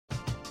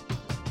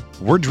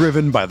We're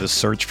driven by the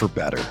search for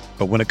better.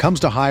 But when it comes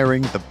to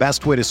hiring, the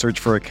best way to search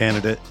for a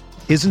candidate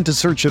isn't to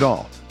search at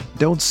all.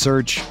 Don't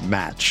search,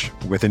 match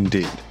with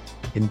Indeed.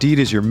 Indeed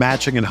is your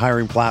matching and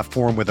hiring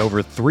platform with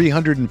over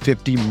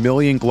 350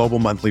 million global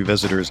monthly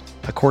visitors,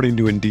 according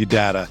to Indeed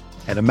data,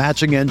 and a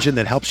matching engine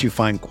that helps you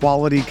find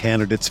quality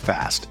candidates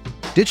fast.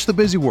 Ditch the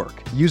busy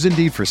work. Use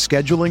Indeed for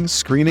scheduling,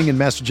 screening, and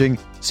messaging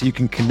so you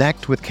can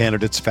connect with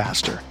candidates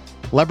faster.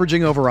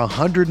 Leveraging over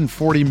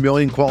 140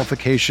 million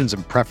qualifications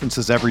and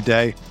preferences every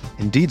day,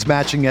 Indeed's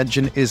matching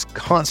engine is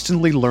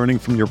constantly learning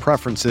from your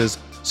preferences,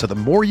 so the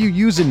more you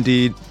use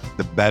Indeed,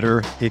 the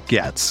better it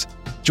gets.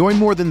 Join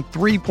more than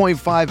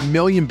 3.5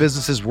 million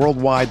businesses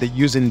worldwide that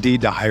use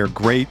Indeed to hire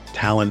great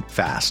talent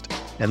fast.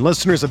 And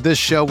listeners of this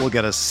show will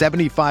get a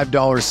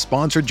 $75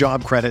 sponsored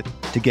job credit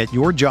to get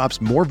your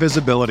jobs more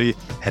visibility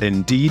at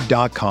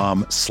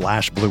Indeed.com/Blue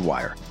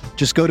Wire.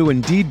 Just go to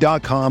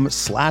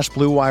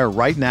Indeed.com/Blue Wire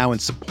right now and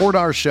support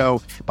our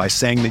show by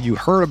saying that you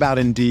heard about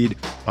Indeed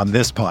on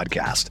this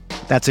podcast.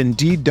 That's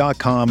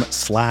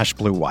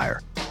Indeed.com/Blue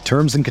Wire.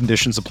 Terms and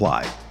conditions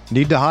apply.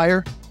 Need to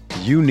hire?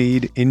 You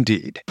need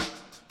Indeed.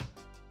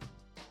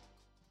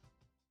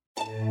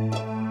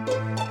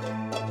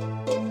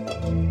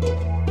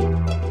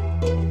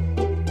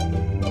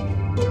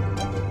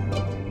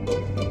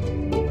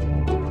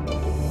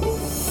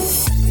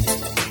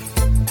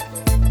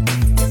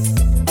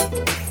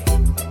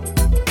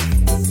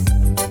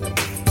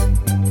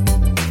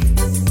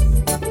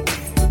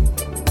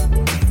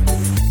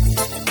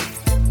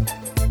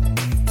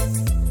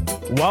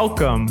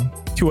 Welcome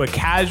to a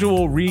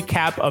casual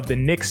recap of the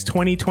Knicks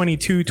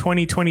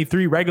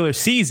 2022-2023 regular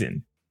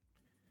season.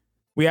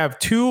 We have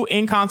two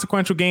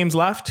inconsequential games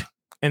left,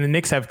 and the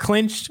Knicks have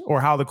clinched,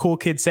 or how the cool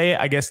kids say it,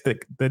 I guess the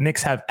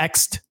Knicks have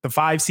X'd the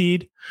 5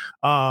 seed.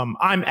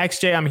 I'm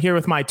XJ. I'm here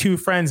with my two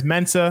friends,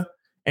 Mensa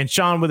and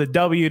Sean with a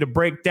W, to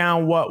break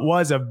down what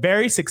was a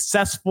very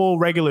successful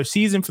regular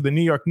season for the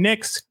New York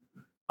Knicks.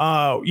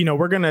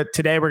 We're gonna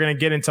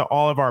get into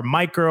all of our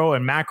micro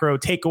and macro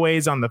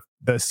takeaways on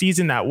the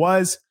season that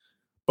was.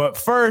 But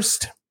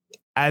first,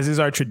 as is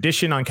our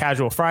tradition on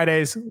Casual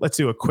Fridays, let's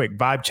do a quick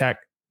vibe check.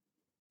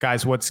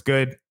 Guys, what's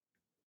good?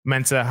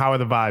 Mensa, how are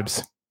the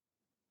vibes?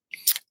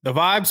 The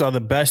vibes are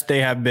the best they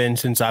have been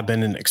since I've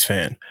been a Knicks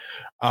fan.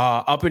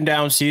 Up and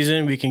down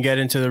season, we can get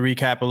into the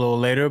recap a little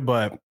later,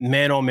 but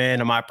man, oh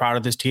man, am I proud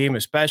of this team,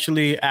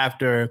 especially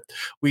after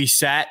we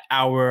sat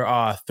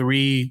our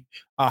three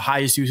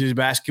highest usage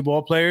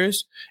basketball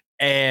players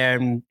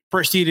and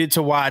proceeded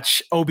to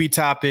watch Obi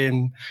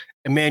Toppin,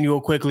 Emmanuel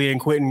Quickley, and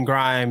Quentin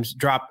Grimes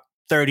drop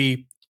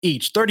 30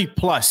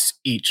 plus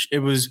each. The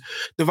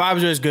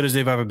vibes are as good as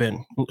they've ever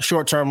been.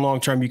 Short term,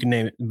 long term, you can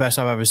name it. The best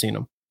I've ever seen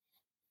them.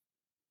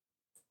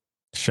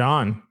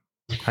 Sean,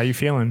 how you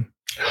feeling?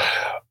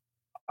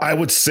 I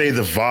would say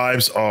the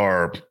vibes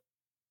are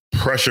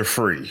pressure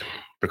free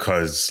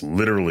because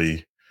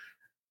literally,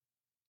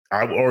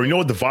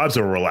 the vibes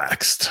are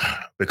relaxed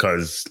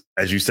because,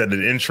 as you said in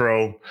the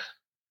intro,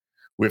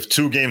 we have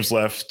 2 games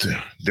left.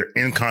 They're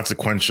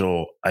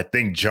inconsequential. I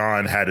think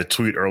John had a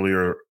tweet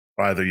earlier,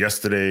 either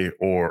yesterday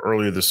or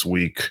earlier this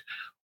week,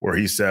 where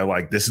he said,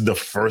 this is the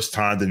first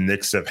time the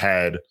Knicks have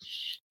had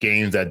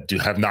games that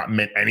have not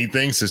meant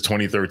anything since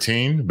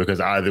 2013 because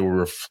either we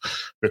were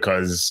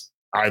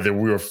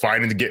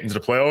fighting to get into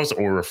the playoffs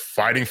or we were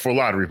fighting for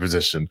lottery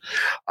position.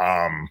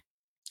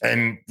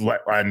 And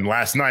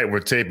last night,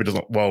 we're taping,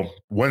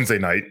 Wednesday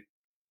night,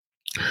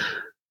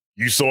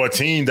 you saw a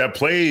team that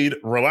played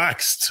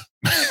relaxed.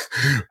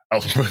 How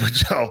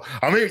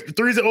many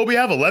threes did Obi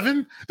have?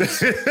 11? The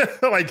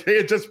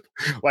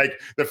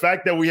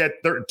fact that we had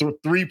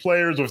 3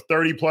 players with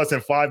 30 plus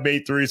and 5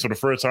 made threes for the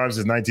first time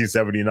since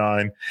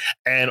 1979.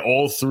 And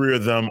all 3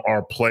 of them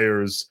are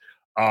players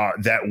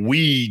that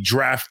we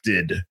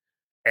drafted,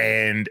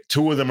 and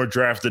 2 of them are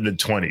drafted in the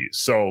 20s.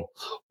 So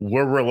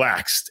we're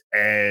relaxed,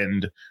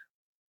 and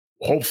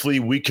hopefully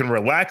we can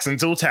relax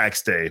until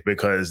tax day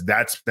because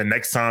that's the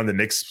next time the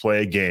Knicks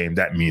play a game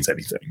that means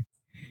anything.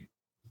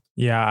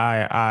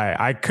 Yeah,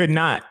 I could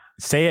not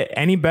say it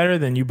any better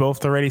than you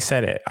both already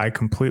said it. I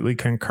completely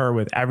concur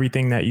with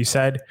everything that you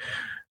said.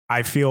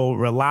 I feel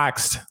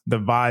relaxed. The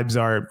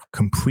vibes are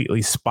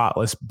completely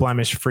spotless,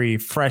 blemish free,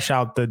 fresh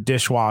out the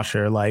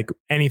dishwasher.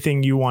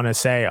 Anything you want to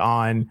say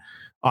on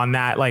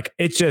that,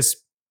 it's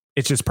just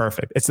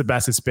perfect. It's the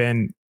best it's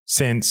been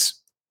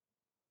since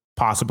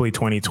possibly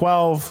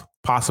 2012,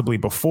 possibly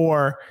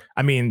before.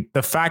 I mean,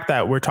 the fact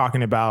that we're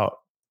talking about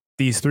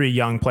these 3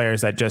 young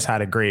players that just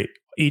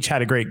each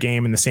had a great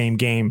game in the same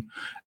game,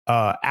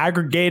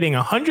 aggregating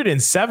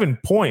 107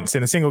 points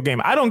in a single game.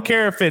 I don't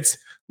care if it's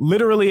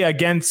literally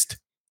against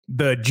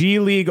the G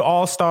League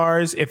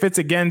All-Stars, if it's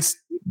against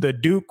the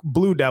Duke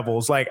Blue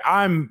Devils.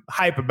 I'm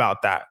hype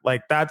about that.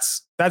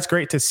 That's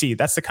great to see.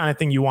 That's the kind of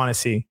thing you want to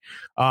see.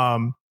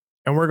 And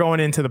we're going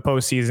into the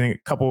postseason.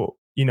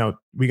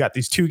 We got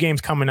these 2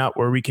 games coming up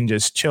where we can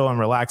just chill and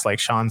relax, like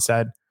Sean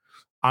said.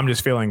 I'm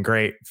just feeling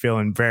great,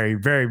 feeling very,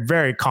 very,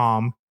 very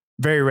calm,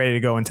 very ready to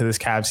go into this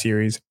Cavs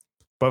series.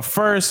 But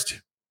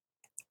first,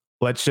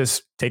 let's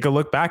just take a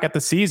look back at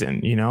the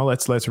season.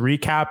 Let's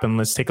recap and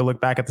let's take a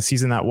look back at the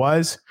season that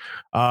was.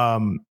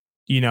 In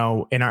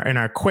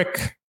our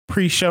quick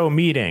pre-show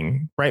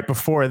meeting right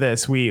before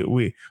this,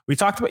 we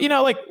talked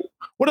about,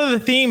 what are the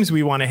themes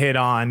we want to hit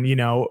on?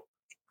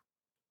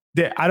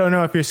 I don't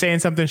know if you're saying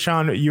something,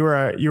 Sean. You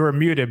were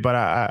muted, but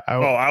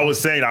I was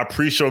saying our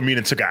pre-show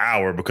meeting took an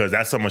hour because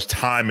that's how much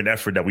time and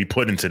effort that we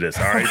put into this.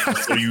 All right,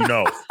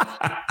 so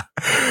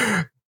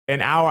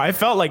an hour. I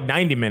felt like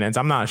 90 minutes.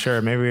 I'm not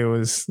sure. Maybe it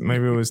was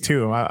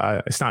 2.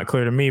 It's not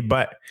clear to me.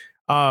 But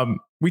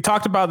we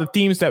talked about the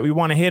themes that we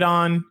want to hit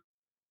on,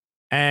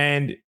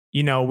 and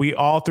we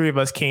all three of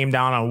us came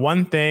down on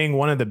one thing.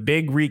 One of the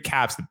big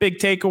recaps, the big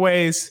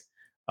takeaways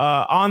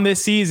on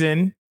this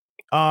season.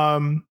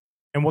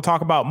 And we'll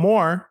talk about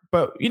more,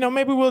 but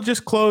maybe we'll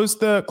just close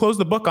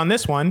the book on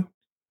this one.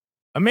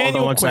 Emmanuel,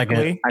 hold on one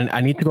second.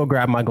 I need to go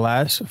grab my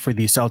glass for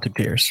the Celtic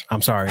tears.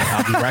 I'm sorry.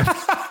 I'll be right.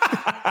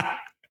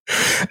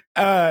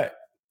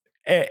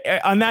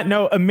 On that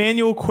note,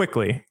 Emmanuel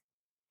Quickley,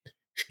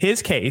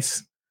 his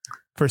case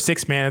for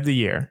Sixth Man of the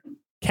Year.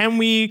 Can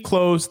we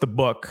close the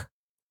book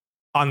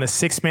on the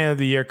Sixth Man of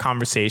the Year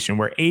conversation?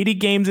 We're 80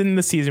 games in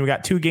the season. We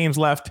got 2 games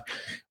left.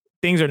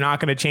 Things are not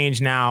going to change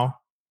now.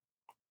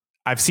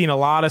 I've seen a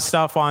lot of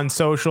stuff on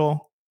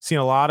social, seen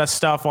a lot of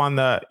stuff on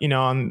the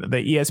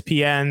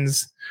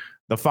ESPNs,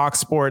 the Fox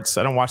Sports.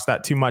 I don't watch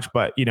that too much,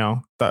 but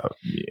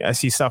I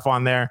see stuff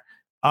on there.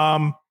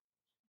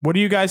 What do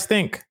you guys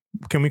think?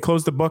 Can we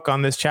close the book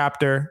on this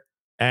chapter,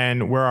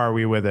 and where are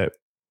we with it?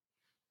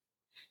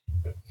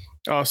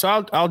 Oh,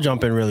 so I'll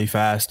jump in really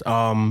fast.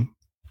 I'd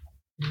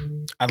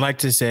like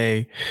to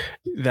say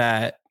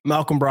that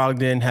Malcolm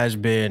Brogdon has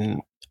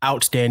been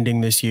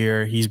outstanding this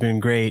year. He's been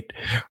great.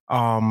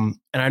 And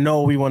I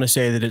know we want to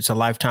say that it's a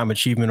lifetime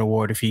achievement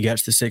award if he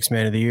gets the Sixth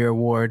Man of the Year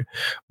award,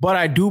 but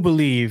I do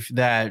believe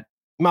that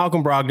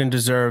Malcolm Brogdon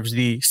deserves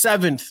the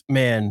Seventh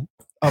Man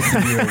of the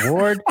Year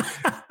award.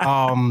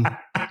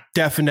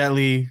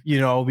 Definitely,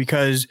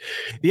 because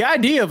the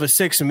idea of a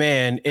sixth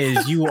man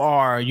is you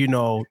are,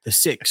 the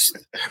sixth,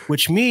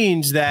 which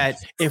means that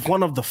if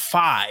one of the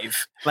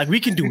 5, like we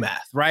can do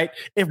math, right?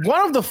 If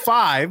one of the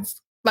 5,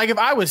 like if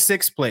I was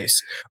 6th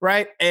place,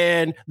 right,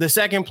 and the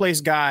 2nd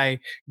place guy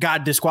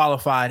got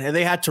disqualified and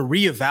they had to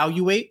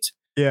reevaluate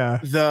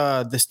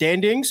the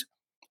standings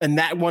and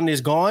that one is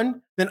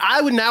gone, then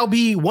I would now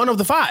be one of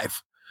the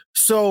 5.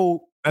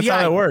 So that's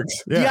how it works.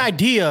 Yeah. The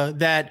idea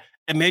that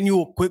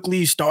Emmanuel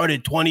Quickley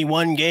started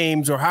 21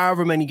 games or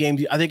however many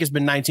games, I think it's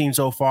been 19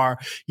 so far.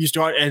 You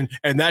start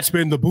and that's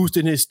been the boost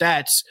in his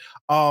stats.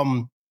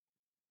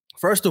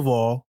 First of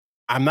all,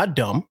 I'm not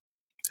dumb.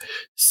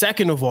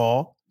 Second of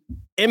all,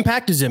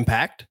 impact is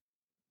impact.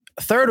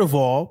 Third of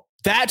all,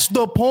 that's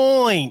the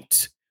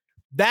point.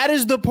 That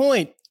is the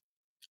point.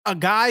 A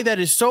guy that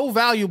is so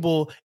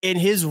valuable in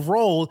his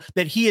role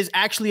that he is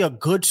actually a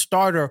good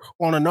starter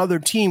on another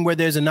team where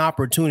there's an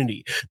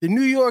opportunity. The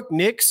New York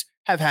Knicks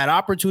have had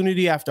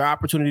opportunity after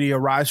opportunity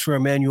arise for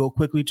Emmanuel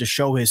Quickley to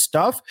show his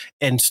stuff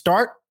and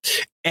start.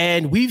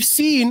 And we've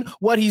seen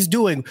what he's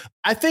doing.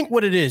 I think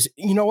what it is,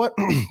 you know what?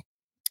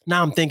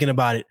 Now I'm thinking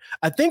about it.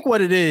 I think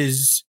what it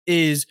is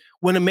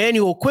when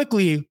Emmanuel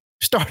Quickley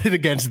started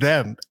against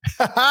them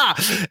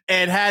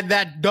and had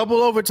that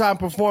double overtime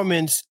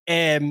performance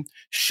and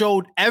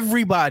showed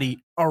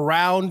everybody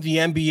around the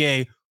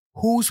NBA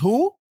who's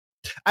who.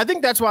 I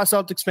think that's why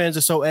Celtics fans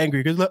are so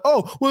angry because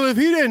if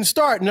he didn't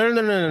start,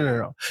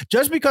 no.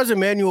 Just because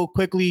Emmanuel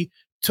Quickley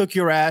took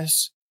your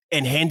ass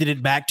and handed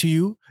it back to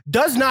you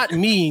does not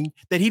mean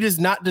that he does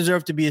not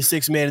deserve to be a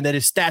sixth man and that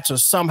his stats are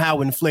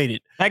somehow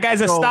inflated. That guy's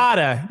a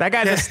starter.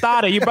 A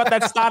starter. You brought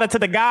that starter to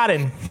the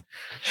Garden.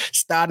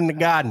 Start in the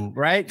Garden,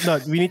 right?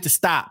 Look, we need to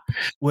stop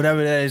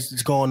whatever that is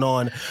that's going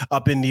on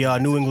up in the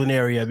New England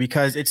area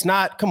because it's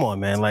not. Come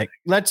on, man. Like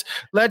let's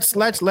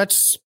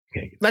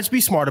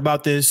be smart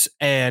about this,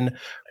 and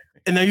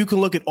then you can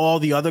look at all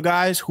the other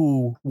guys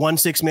who won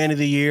Sixth Man of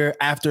the Year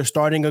after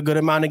starting a good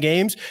amount of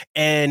games,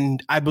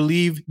 and I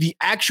believe the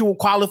actual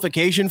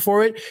qualification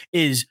for it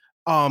is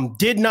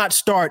did not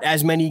start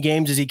as many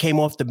games as he came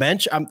off the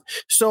bench.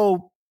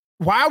 So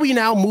why are we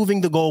now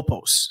moving the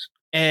goalposts?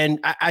 And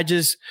I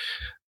just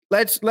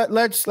let's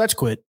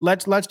quit.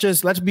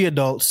 Let's be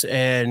adults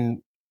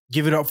and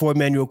give it up for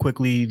Emmanuel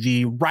Quickley,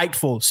 the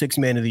rightful Sixth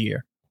Man of the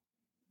Year.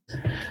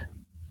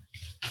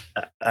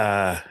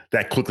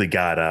 That Quickley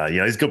got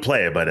he's a good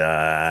player, but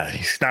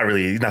he's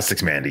not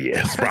sixth man of the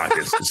year.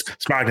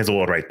 Brogdon's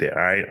award right there.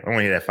 All right. I don't want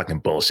to hear that fucking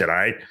bullshit. All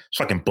right. It's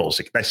fucking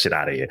bullshit. Get that shit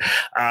out of here.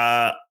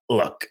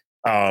 Look,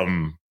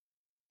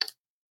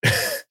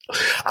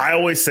 I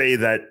always say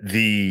that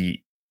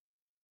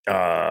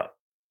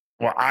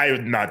I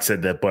have not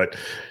said that, but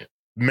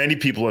many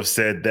people have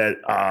said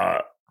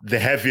that the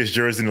heaviest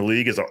jersey in the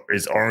league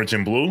is orange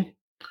and blue.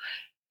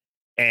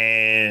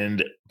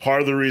 And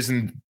part of the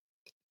reason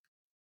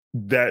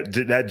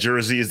that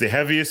jersey is the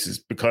heaviest is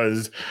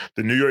because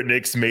the New York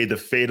Knicks made the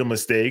fatal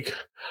mistake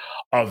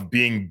of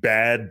being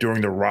bad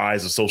during the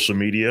rise of social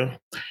media.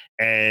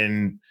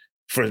 And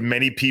for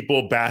many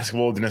people,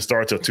 basketball didn't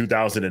start till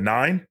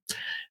 2009.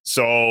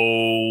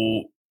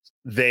 So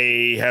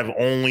they have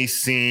only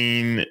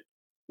seen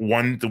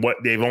one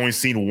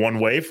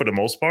way for the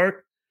most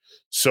part.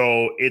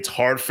 So it's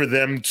hard for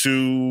them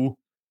to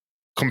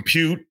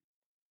compute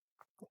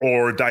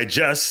or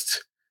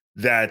digest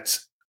that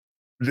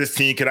this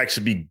team could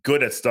actually be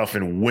good at stuff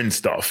and win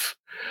stuff.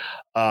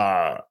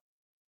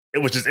 It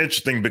was just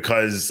interesting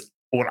because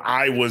when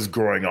I was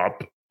growing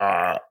up,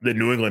 the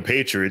New England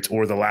Patriots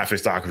were the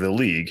laughingstock of the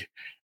league,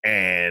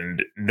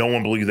 and no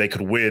one believed they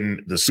could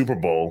win the Super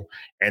Bowl,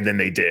 and then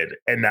they did.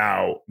 And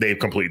now they've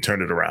completely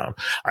turned it around.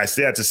 I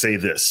say that to say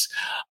this.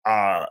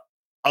 A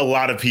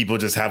lot of people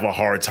just have a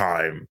hard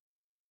time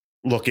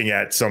looking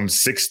at some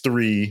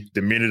 6'3"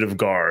 diminutive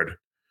guard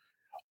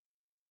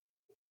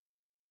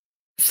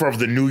from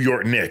the New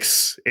York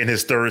Knicks in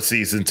his third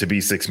season to be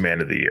sixth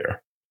man of the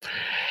year.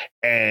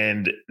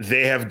 And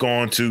they have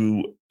gone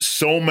to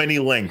so many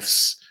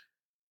lengths,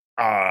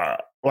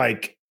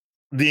 like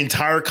the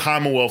entire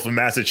Commonwealth of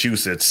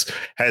Massachusetts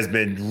has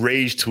been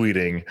rage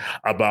tweeting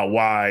about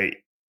why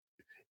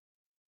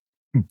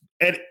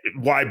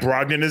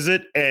Brogdon is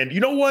it. And you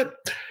know what?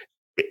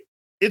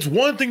 It's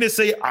one thing to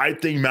say, I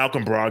think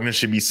Malcolm Brogdon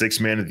should be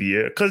sixth man of the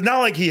year, because not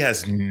like he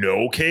has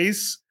no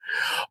case,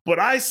 but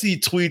I see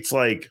tweets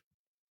like,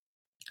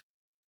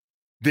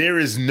 there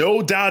is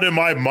no doubt in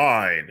my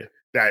mind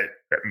that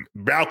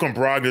Malcolm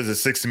Brogdon is a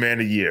sixth man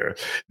of the year.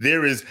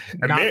 There is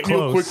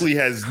Emmanuel Quickley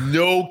has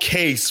no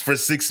case for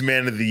sixth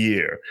man of the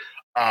year.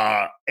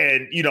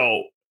 And you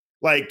know,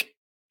 like,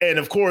 and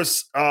of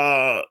course,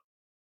 a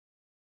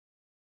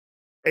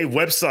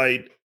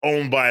website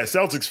owned by a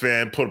Celtics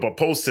fan put up a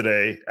post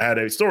today, had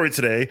a story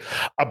today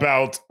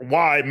about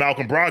why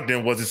Malcolm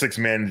Brogdon was the sixth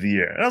man of the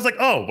year. And I was like,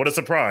 oh, what a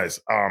surprise.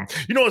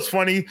 You know what's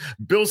funny?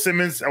 Bill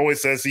Simmons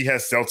always says he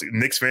has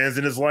Knicks fans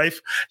in his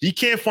life. He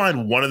can't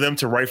find one of them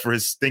to write for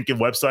his stinking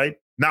website.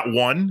 Not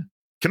one.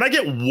 Can I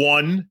get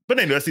one? But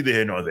anyway, that's neither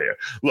here nor there.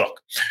 Look,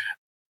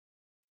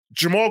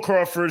 Jamal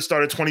Crawford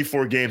started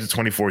 24 games in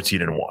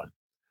 2014 and won.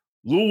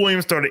 Lou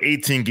Williams started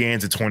 18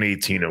 games in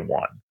 2018 and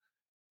won.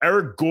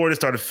 Eric Gordon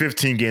started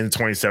 15 games in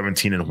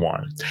 2017 and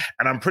won.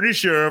 And I'm pretty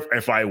sure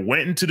if I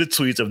went into the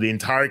tweets of the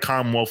entire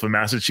Commonwealth of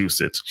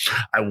Massachusetts,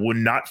 I would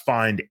not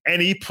find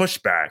any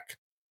pushback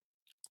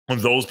on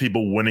those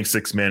people winning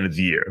sixth man of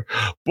the year.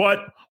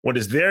 But when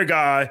it's their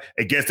guy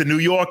against the New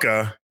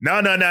Yorker,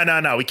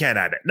 no, we can't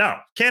have it. No,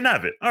 can't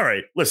have it. All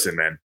right, listen,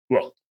 man.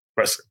 Look,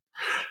 listen.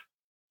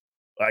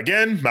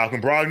 Again,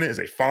 Malcolm Brogdon is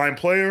a fine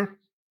player.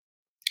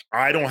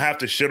 I don't have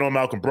to shit on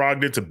Malcolm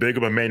Brogdon to big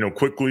up Emmanuel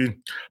Quickley.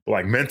 But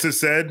like Mensa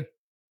said,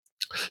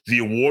 the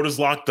award is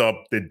locked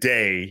up the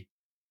day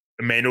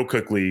Emmanuel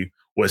Quickley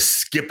was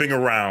skipping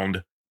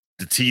around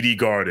the TD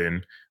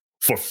Garden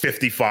for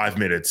 55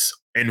 minutes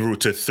en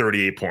route to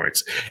 38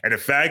 points. And the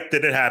fact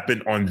that it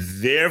happened on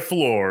their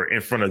floor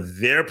in front of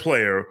their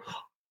player,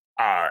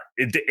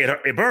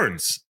 it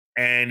burns.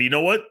 And you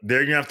know what? They're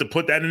going to have to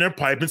put that in their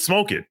pipe and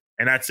smoke it.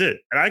 And that's it.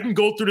 And I can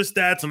go through the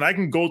stats and I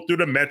can go through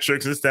the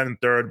metrics, this, that, and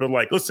third. But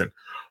like, listen,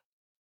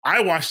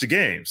 I watch the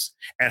games,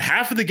 and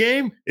half of the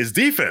game is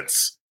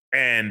defense.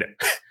 And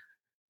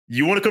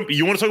you want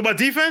to talk about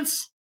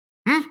defense?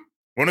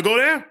 Want to go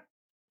there?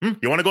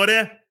 You want to go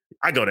there?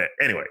 I go there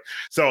anyway.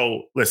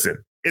 So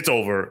listen, it's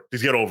over.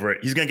 Just get over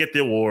it. He's gonna get the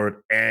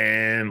award.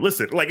 And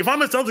listen, like if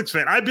I'm a Celtics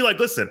fan, I'd be like,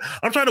 listen,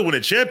 I'm trying to win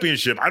a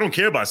championship. I don't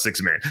care about six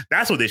man.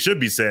 That's what they should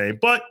be saying.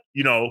 But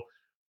you know,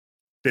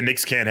 the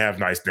Knicks can't have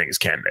nice things,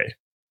 can they?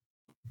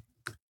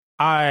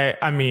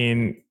 I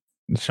mean,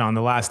 Sean,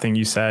 the last thing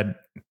you said,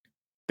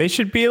 they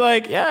should be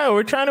like, yeah,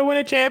 we're trying to win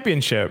a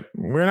championship.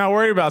 We're not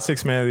worried about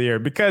sixth man of the year,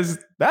 because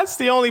that's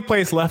the only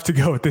place left to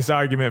go with this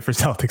argument for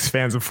Celtics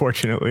fans,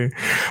 unfortunately.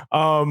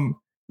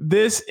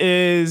 This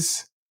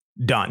is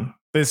done.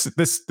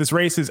 This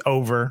race is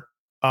over.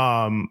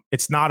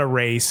 It's not a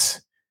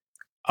race.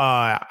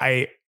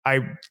 I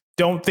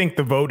don't think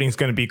the voting is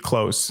going to be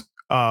close.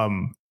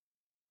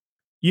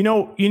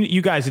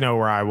 You guys know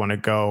where I want to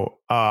go.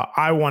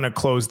 I want to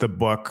close the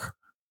book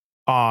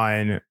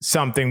on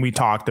something we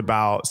talked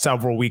about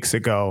several weeks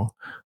ago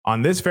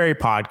on this very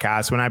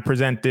podcast when I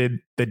presented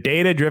the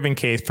data-driven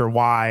case for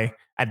why,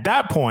 at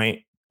that point,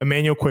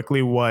 Emmanuel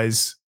Quickley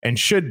was and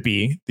should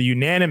be the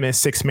unanimous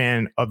sixth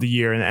man of the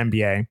year in the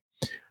NBA.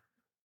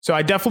 So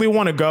I definitely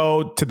want to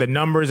go to the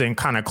numbers and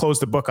kind of close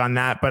the book on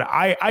that. But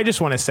I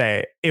just want to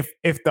say, if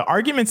the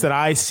arguments that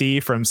I see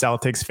from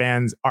Celtics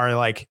fans are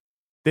like,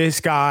 this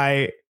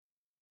guy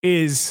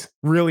is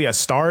really a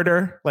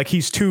starter, like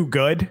he's too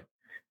good.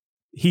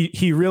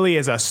 He really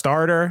is a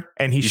starter,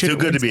 and he's too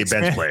good to be a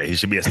bench player. He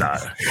should be a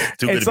starter.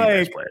 Too good to be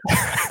a bench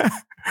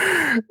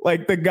player.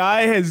 Like the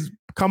guy has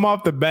come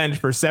off the bench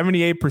for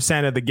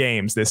 78% of the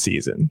games this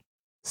season.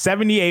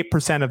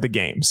 78% of the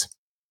games.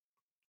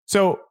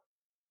 So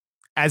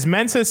as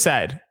Mensa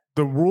said,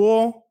 the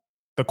rule,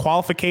 the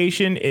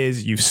qualification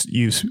is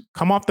you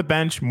come off the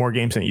bench more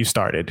games than you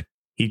started.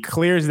 He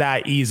clears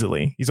that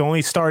easily. He's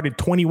only started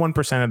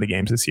 21% of the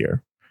games this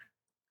year.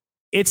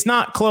 It's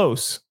not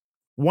close.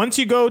 Once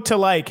you go to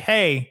like,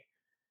 hey,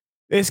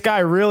 this guy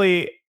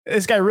really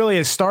this guy really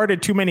has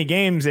started too many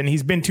games and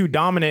he's been too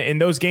dominant in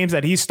those games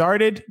that he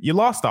started, you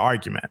lost the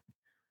argument.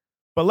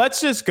 But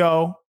let's just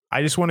go.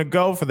 I just want to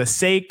go for the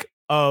sake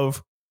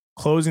of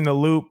closing the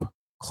loop,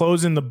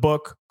 closing the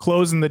book,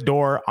 closing the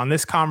door on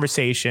this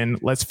conversation.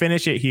 Let's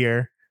finish it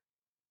here.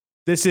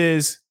 This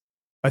is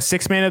a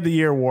Sixth Man of the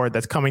Year award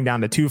that's coming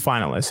down to two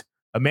finalists,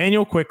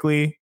 Immanuel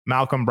Quickley,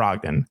 Malcolm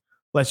Brogdon.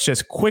 Let's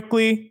just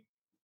quickly,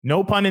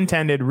 no pun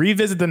intended,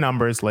 revisit the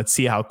numbers. Let's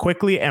see how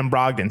Quickley and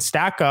Brogdon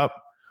stack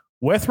up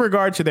with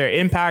regard to their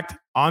impact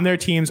on their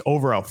teams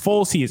over a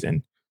full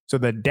season. So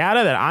the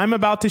data that I'm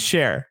about to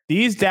share,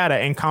 these data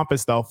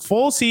encompass the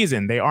full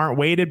season. They aren't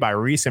weighted by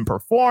recent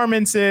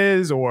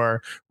performances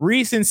or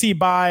recency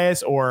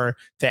bias or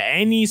to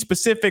any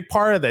specific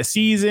part of the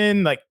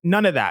season. Like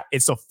none of that.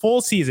 It's a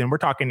full season. We're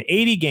talking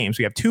 80 games.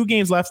 We have 2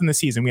 games left in the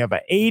season. We have an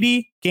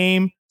 80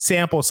 game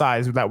sample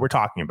size that we're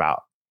talking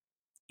about.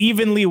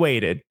 Evenly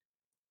weighted.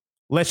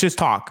 Let's just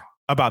talk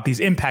about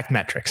these impact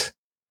metrics.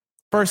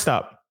 First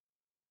up,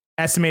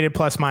 estimated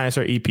plus minus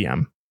or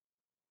EPM.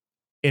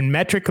 In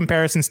metric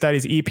comparison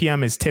studies,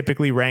 EPM is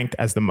typically ranked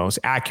as the most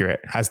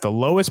accurate, has the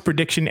lowest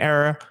prediction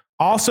error,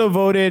 also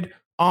voted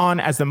on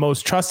as the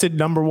most trusted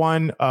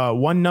one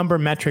number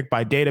metric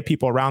by data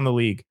people around the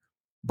league.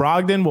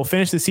 Brogdon will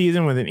finish the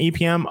season with an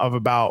EPM of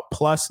about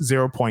plus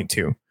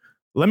 0.2.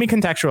 Let me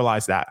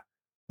contextualize that.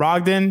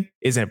 Brogdon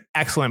is an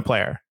excellent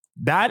player.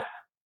 That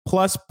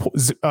plus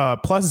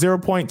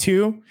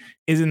 0.2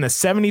 is in the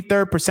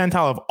 73rd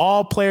percentile of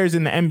all players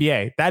in the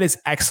NBA. That is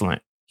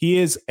excellent. He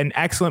is an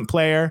excellent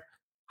player.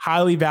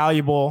 Highly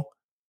valuable.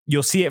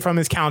 You'll see it from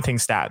his counting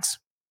stats.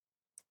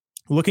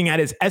 Looking at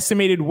his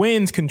estimated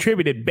wins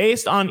contributed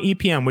based on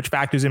EPM, which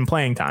factors in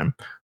playing time,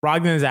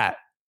 Brogdon is at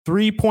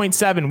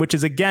 3.7, which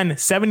is again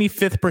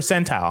 75th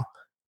percentile.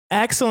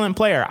 Excellent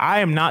player. I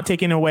am not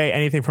taking away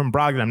anything from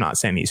Brogdon. I'm not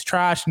saying he's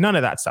trash. None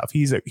of that stuff.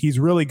 He's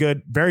really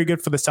good. Very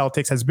good for the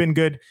Celtics. Has been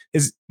good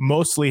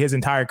mostly his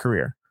entire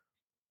career.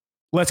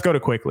 Let's go to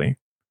Quickley.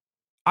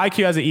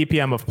 IQ has an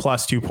EPM of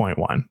plus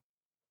 2.1.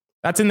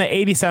 That's in the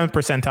 87th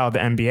percentile of the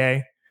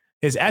NBA.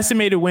 His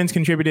estimated wins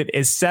contributed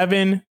is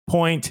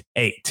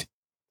 7.8.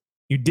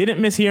 You didn't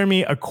mishear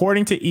me.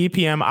 According to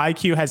EPM,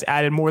 IQ has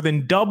added more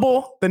than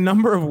double the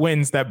number of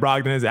wins that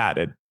Brogdon has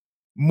added.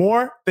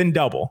 More than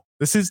double.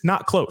 This is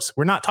not close.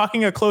 We're not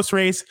talking a close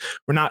race.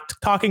 We're not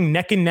talking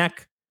neck and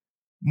neck.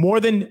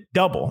 More than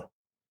double.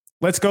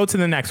 Let's go to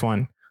the next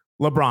one.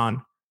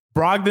 LeBron.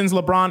 Brogdon's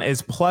LeBron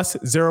is plus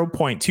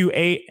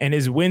 0.28, and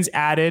his wins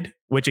added,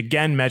 which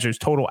again measures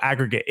total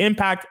aggregate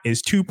impact,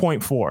 is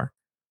 2.4.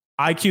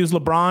 IQ's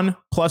LeBron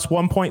plus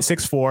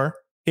 1.64.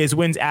 His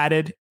wins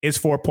added is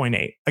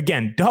 4.8.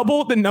 Again,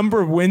 double the number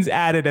of wins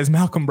added as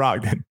Malcolm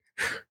Brogdon.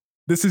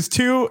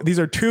 These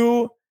are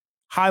two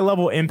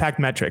high-level impact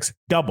metrics.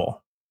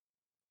 Double.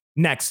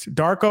 Next,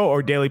 Darko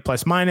or daily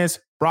plus minus.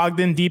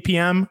 Brogdon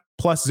DPM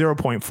plus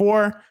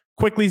 0.4.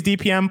 Quickley's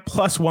DPM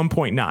plus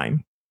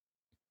 1.9.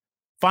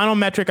 Final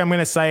metric I'm going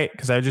to cite,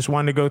 because I just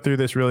wanted to go through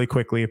this really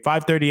quickly.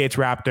 538's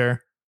Raptor.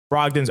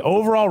 Brogdon's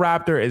overall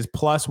Raptor is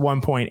plus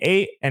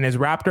 1.8, and his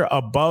Raptor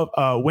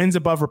wins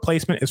above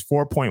replacement is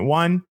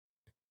 4.1.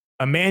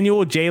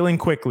 Immanuel Jalen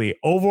Quickley,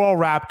 overall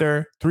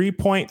Raptor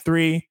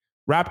 3.3.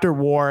 Raptor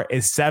WAR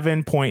is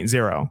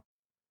 7.0.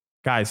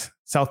 Guys,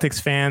 Celtics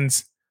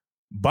fans,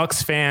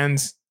 Bucks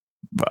fans,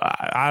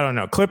 I don't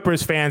know,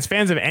 Clippers fans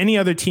of any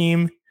other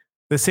team,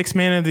 the Sixth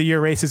Man of the Year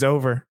race is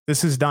over.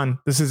 This is done.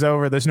 This is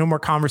over. There's no more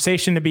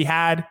conversation to be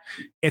had.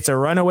 It's a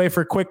runaway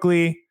for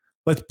Quickley.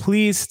 Let's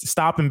please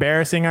stop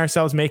embarrassing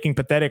ourselves, making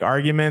pathetic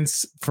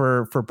arguments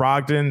for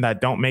Brogdon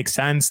that don't make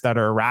sense, that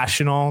are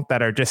irrational,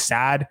 that are just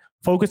sad.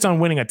 Focus on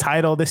winning a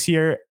title this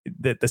year.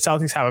 The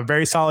Celtics have a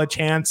very solid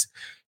chance.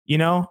 You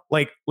know,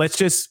 like let's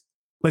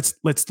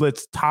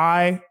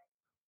tie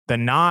the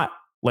knot.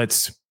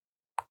 Let's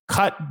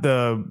cut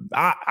the.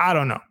 I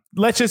don't know.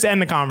 Let's just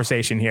end the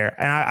conversation here.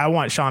 And I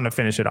want Sean to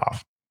finish it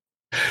off.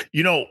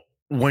 You know,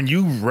 when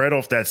you read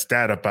off that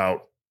stat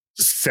about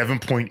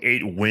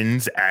 7.8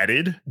 wins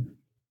added,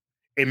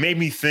 it made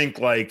me think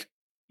like,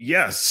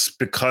 yes,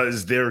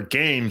 because there are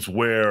games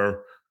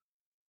where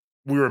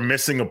we were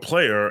missing a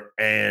player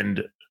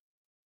and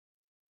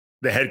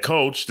the head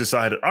coach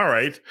decided, all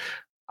right,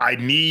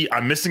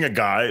 I'm missing a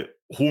guy.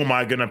 Who am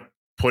I going to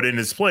put in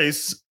his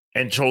place?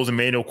 And chose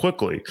Immanuel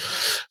Quickley.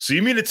 So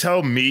you mean to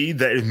tell me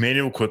that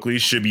Immanuel Quickley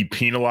should be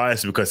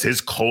penalized because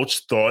his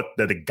coach thought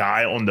that the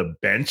guy on the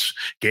bench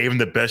gave him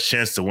the best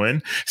chance to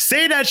win?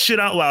 Say that shit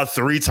out loud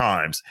 3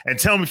 times and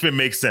tell me if it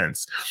makes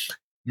sense.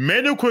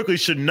 Immanuel Quickley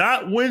should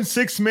not win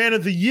Sixth Man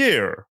of the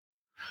Year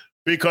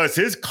because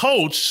his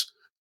coach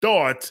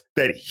thought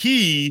that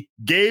he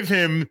gave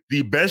him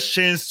the best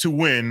chance to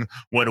win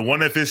when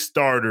one of his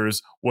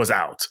starters was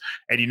out.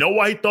 And you know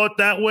why he thought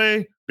that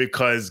way?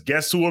 Because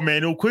guess who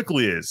Immanuel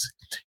Quickley is?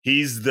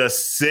 He's the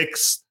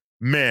 6th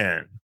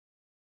man.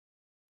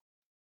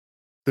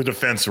 The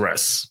defense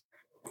rests.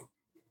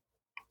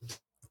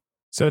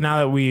 So now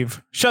that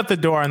we've shut the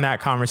door on that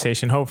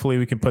conversation, hopefully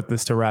we can put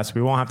this to rest.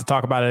 We won't have to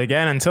talk about it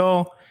again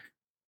until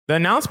the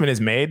announcement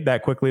is made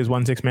that Quickley is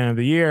 1 Sixth Man of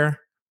the Year.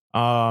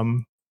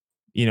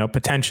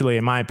 Potentially,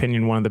 in my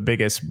opinion, one of the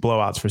biggest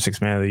blowouts for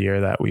Sixth Man of the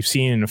Year that we've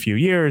seen in a few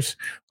years.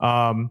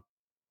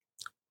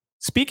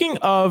 Speaking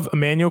of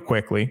Immanuel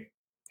Quickley,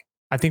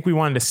 I think we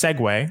wanted to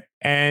segue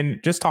and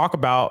just talk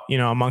about,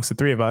 amongst the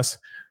three of us,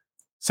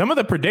 some of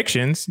the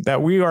predictions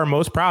that we are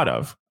most proud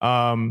of.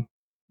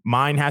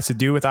 Mine has to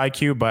do with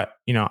IQ, but,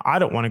 I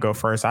don't want to go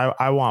first.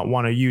 I want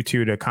one of you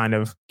two to kind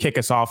of kick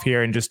us off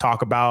here and just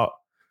talk about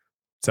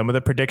some of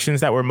the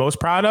predictions that we're most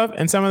proud of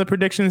and some of the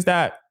predictions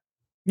that,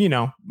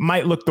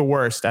 might look the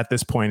worst at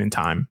this point in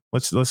time.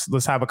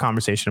 Let's have a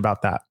conversation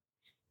about that.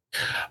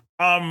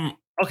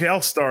 Okay,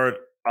 I'll start.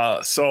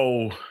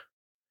 So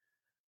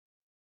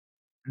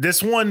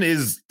this one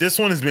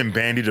has been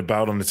bandied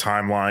about on the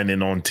timeline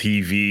and on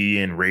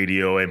TV and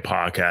radio and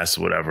podcasts,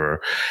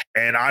 whatever.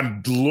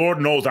 And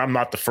Lord knows I'm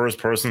not the first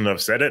person to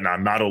have said it, and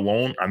I'm not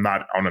alone. I'm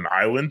not on an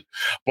island,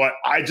 but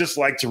I just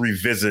like to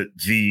revisit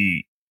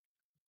the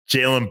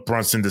Jalen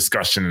Brunson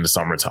discussion in the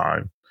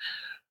summertime,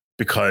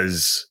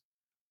 because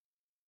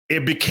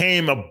it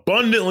became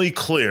abundantly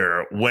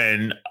clear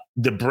when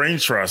the brain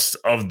trust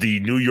of the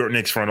New York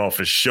Knicks front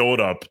office showed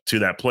up to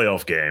that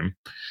playoff game,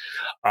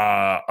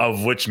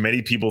 of which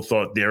many people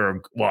thought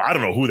I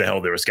don't know who the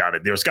hell they were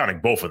scouting. They were scouting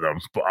both of them,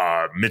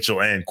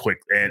 Mitchell and Quick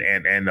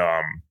and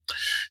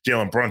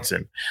Jalen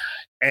Brunson.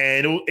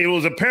 And it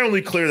was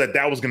apparently clear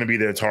that was going to be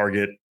their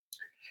target.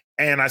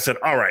 And I said,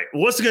 all right,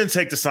 what's it going to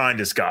take to sign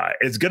this guy?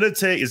 It's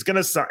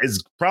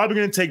probably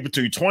going to take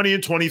between $20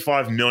 and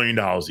 $25 million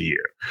a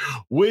year,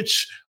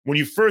 which when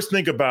you first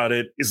think about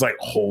it is like,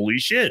 holy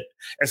shit,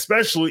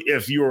 especially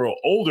if you're an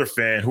older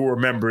fan who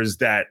remembers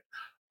that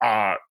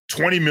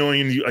 $20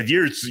 million a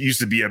year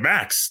used to be a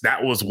max.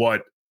 That was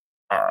what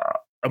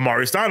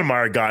Amari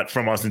Stoudemire got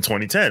from us in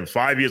 2010,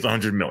 5 years,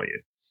 $100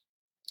 million.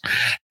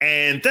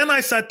 And then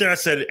I sat there, I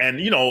said, and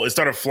it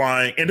started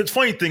flying. And the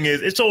funny thing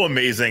is, it's so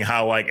amazing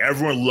how like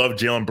everyone loved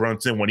Jalen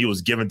Brunson when he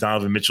was giving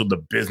Donovan Mitchell the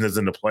business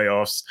in the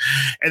playoffs.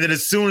 And then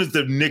as soon as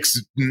the links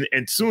to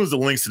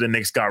the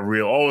Knicks got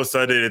real, all of a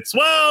sudden it's,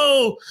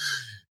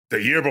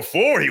 the year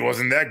before he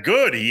wasn't that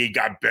good. He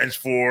got benched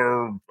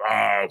for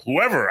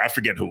whoever, I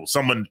forget who.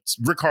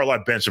 Rick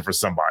Carlisle benched him for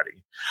somebody.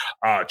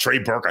 Trey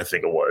Burke, I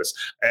think it was.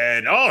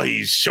 And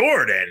he's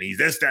short and he's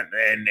this, that,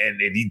 and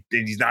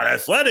he's not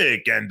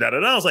athletic and da da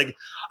da. I was like,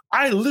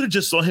 I literally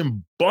just saw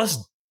him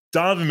bust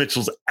Donovan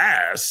Mitchell's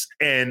ass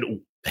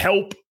and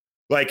help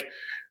the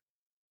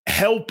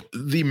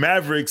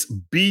Mavericks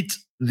beat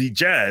the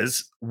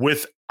Jazz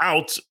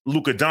without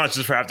Luka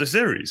Doncic for half the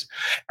series.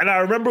 And I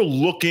remember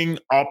looking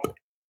up.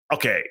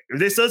 Okay,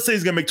 they still say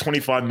he's going to make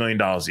 $25 million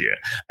a year.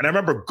 And I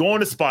remember going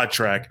to Spot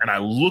Track and I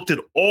looked at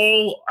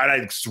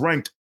I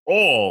ranked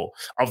all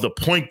of the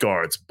point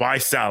guards by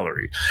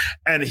salary.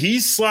 And he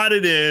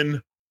slotted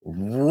in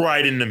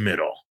right in the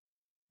middle.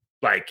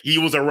 Like he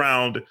was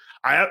around,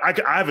 I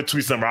have a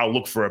tweet somewhere, I'll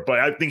look for it, but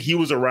I think he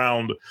would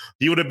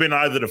have been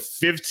either the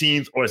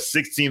 15th or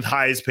 16th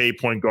highest paid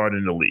point guard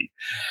in the league.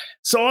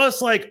 So I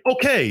was like,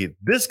 okay,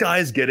 this guy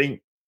is getting,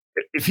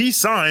 if he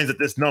signs at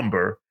this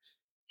number,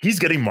 he's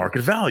getting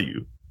market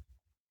value.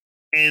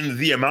 And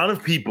the amount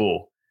of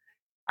people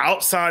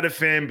outside the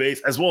fan base,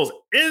 as well as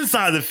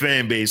inside the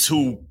fan base,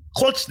 who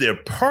clutch their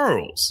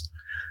pearls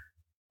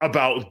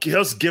about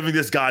just giving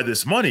this guy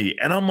this money.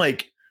 And I'm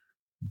like,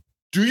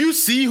 do you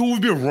see who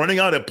we've been running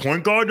out at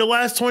point guard the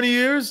last 20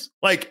 years?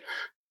 Like,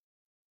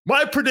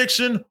 my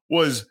prediction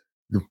was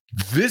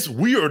this: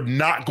 we are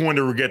not going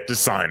to regret the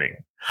signing.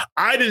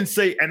 I didn't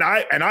say, and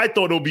I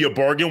thought it would be a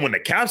bargain when the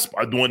cap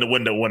spot when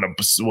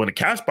the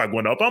cap spot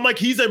went up. I'm like,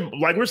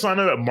 we're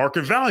signing at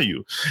market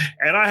value,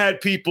 and I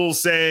had people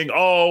saying,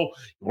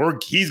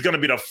 he's going to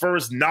be the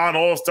first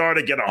non-All-Star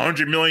to get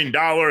 $100 million,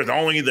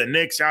 only the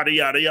Knicks, yada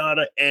yada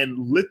yada, and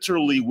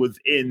literally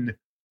within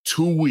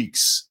 2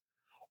 weeks,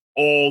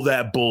 all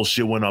that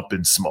bullshit went up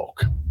in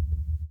smoke.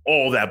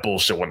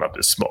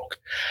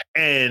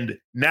 And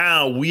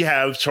now we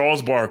have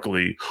Charles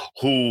Barkley,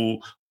 who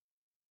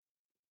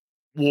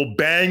will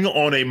bang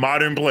on a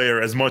modern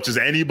player as much as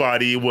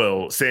anybody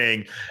will,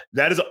 saying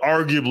that is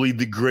arguably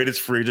the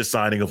greatest free agent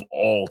signing of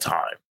all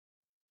time.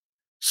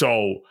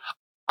 So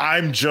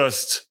I'm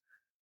just,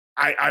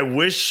 I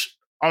wish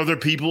other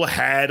people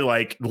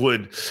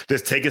would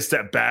just take a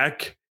step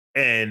back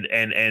and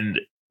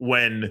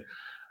when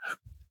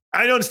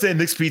I understand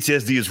Knicks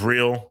PTSD is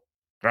real,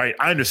 right?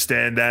 I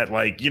understand that,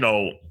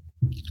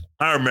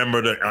 I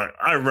remember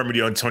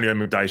the Antonio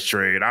McDyess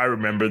trade. I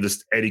remember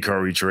this Eddie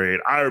Curry trade.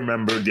 I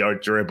remember the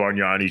Andrea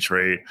Bargnani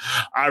trade.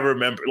 I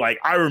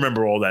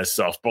remember all that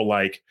stuff. But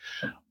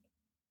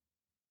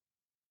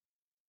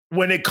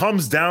when it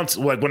comes down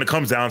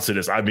to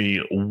this, I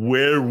mean,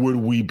 where would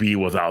we be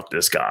without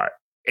this guy?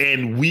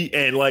 And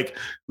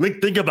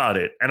think about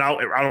it. And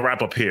I'll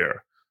wrap up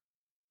here.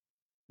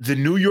 The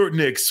New York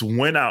Knicks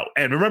went out,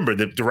 and remember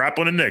the wrap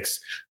on the Knicks.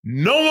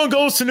 No one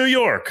goes to New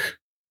York.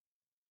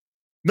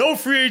 No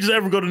free agents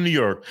ever go to New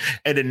York.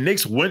 And the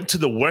Knicks went to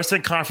the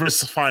Western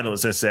Conference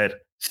Finals and said,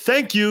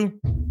 thank you.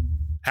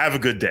 Have a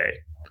good day.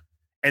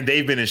 And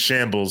they've been in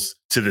shambles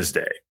to this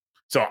day.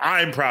 So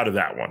I'm proud of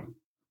that one.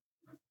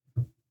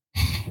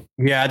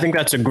 Yeah, I think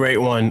that's a great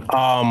one.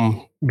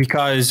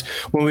 Because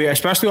when we,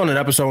 especially on an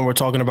episode when we're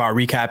talking about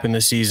recapping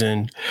the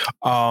season,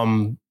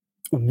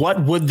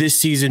 what would this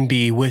season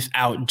be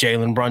without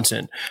Jalen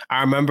Brunson?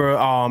 I remember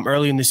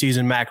early in the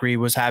season, Mac Reed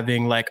was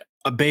having like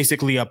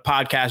basically a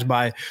podcast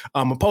by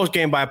a post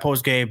game by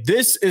post game.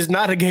 This is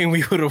not a game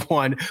we would have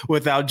won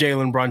without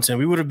Jalen Brunson.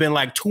 We would have been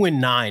like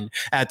 2-9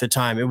 at the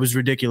time. It was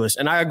ridiculous.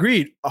 And I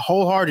agreed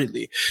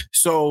wholeheartedly.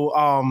 So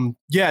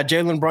yeah,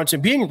 Jalen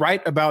Brunson, being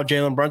right about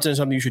Jalen Brunson is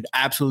something you should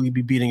absolutely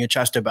be beating your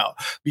chest about,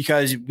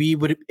 because we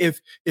would, if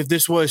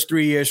this was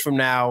 3 years from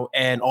now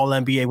and all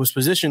NBA was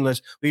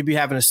positionless, we'd be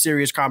having a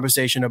serious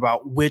conversation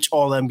about which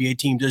all NBA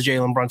team does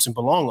Jalen Brunson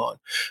belong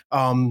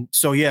on.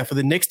 So yeah, for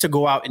the Knicks to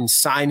go out and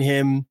sign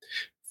him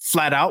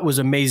flat out was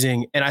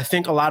amazing. And I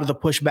think a lot of the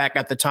pushback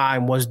at the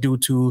time was due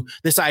to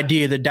this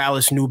idea that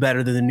Dallas knew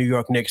better than the New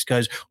York Knicks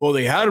because, well,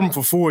 they had him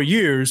for 4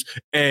 years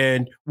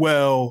and,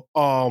 well,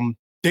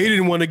 they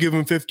didn't want to give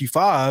him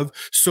 55.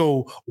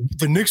 So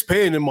the Knicks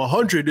paying him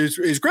 100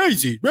 is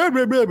crazy. Blah,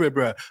 blah, blah, blah,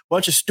 blah.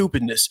 Bunch of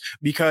stupidness,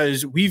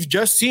 because we've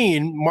just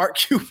seen Mark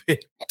Cuban.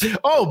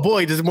 Oh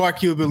boy, does Mark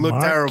Cuban look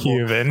terrible.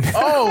 Cuban.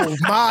 Oh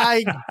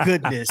my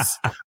goodness.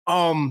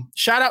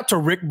 Shout out to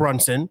Rick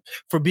Brunson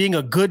for being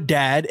a good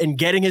dad and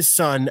getting his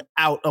son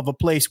out of a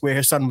place where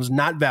his son was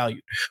not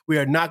valued. We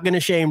are not going to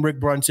shame Rick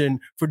Brunson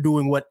for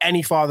doing what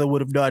any father would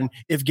have done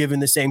if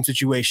given the same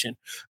situation.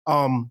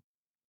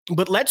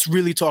 But let's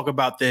really talk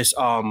about this.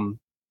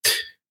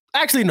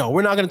 Actually, no,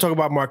 we're not going to talk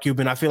about Mark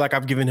Cuban. I feel like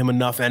I've given him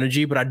enough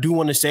energy, but I do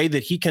want to say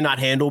that he cannot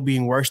handle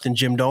being worse than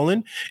Jim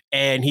Dolan,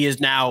 and he is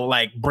now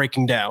like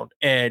breaking down.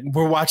 And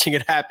we're watching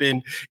it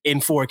happen in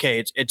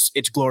 4K.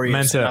 It's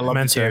glorious. I love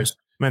the tears.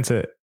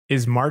 Mensa,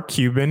 is Mark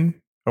Cuban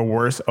a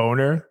worse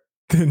owner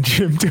than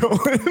Jim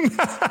Dolan?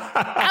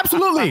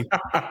 Absolutely.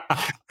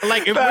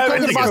 Like, if we're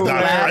talking about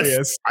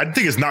hilarious. I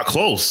think it's not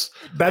close.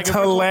 That's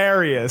like,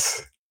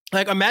 hilarious.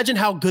 Like, imagine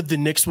how good the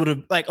Knicks would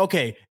have. Like,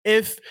 okay,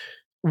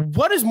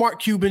 what is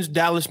Mark Cuban's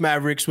Dallas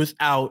Mavericks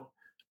without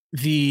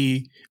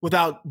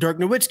Dirk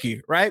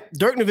Nowitzki, right?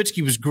 Dirk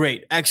Nowitzki was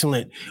great,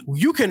 excellent.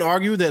 You can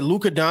argue that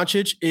Luka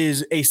Doncic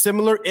is a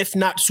similar, if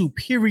not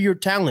superior,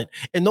 talent,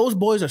 and those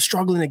boys are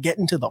struggling to get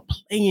into the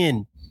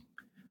play-in.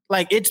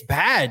 Like, it's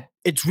bad.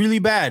 It's really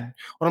bad.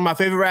 One of my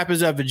favorite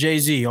rappers ever,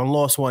 Jay-Z, on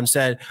Lost One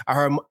said, I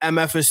heard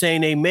MF is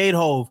saying they made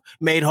Hov.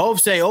 Made Hov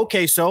say,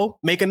 okay, so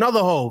make another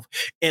Hov.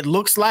 It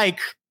looks like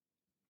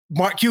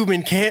Mark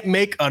Cuban can't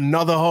make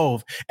another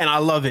Hov. And I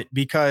love it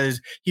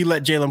because he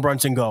let Jalen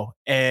Brunson go.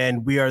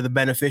 And we are the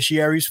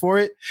beneficiaries for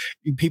it.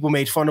 People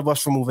made fun of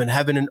us for moving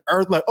heaven and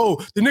earth. Like,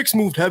 oh, the Knicks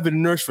moved heaven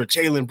and earth for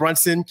Jalen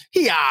Brunson.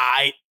 He all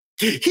right.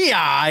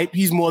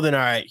 He's more than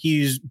all right.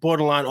 He's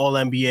borderline all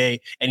NBA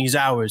and he's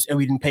ours. And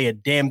we didn't pay a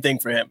damn thing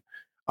for him.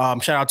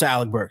 Shout out to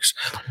Alec Burks.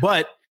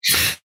 But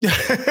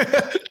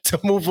to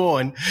move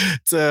on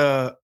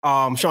to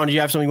Sean, do you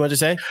have something you want to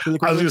say? Really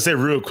I was going to say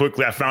real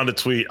quickly, I found a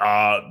tweet.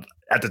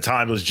 At the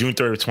time, it was June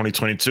 3rd of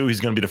 2022.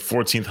 He's going to be the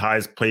 14th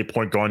highest paid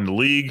point guard in the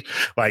league.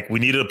 Like, we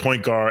needed a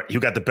point guard. He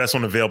got the best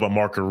one available by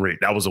market rate.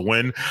 That was a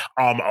win.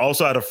 I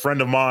also had a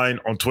friend of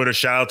mine on Twitter,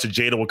 shout out to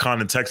Jada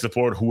Wakandan Tech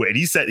Support, and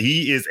he said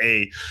he's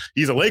a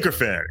Laker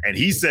fan. And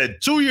he said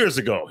 2 years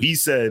ago, he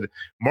said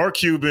Mark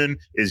Cuban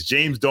is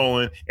James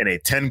Dolan in a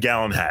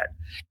 10-gallon hat.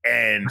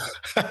 And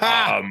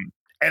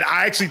and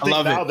I actually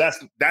think now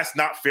that's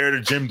not fair to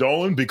Jim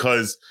Dolan,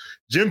 because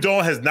Jim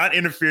Dolan has not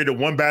interfered in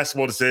one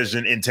basketball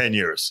decision in 10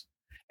 years.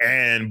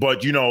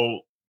 But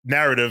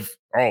narrative,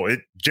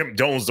 Jim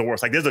Dolan's the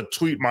worst. Like, there's a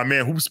tweet, my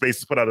man Hoop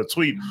Spaces put out a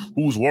tweet,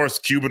 who's worse,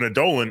 Cuban or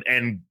Dolan?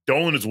 And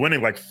Dolan is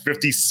winning like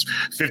 54%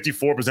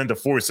 to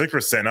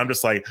 46%. I'm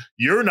just like,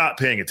 you're not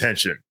paying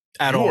attention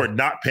at all. You are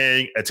not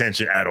paying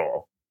attention at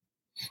all.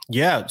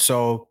 Yeah,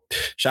 so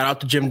shout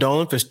out to Jim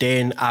Dolan for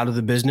staying out of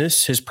the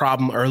business. His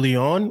problem early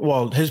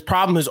on, his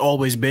problem has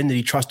always been that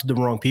he trusted the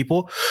wrong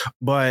people,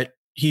 but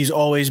he's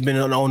always been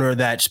an owner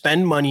that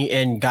spent money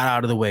and got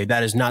out of the way.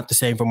 That is not the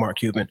same for Mark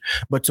Cuban.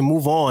 But to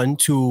move on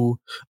to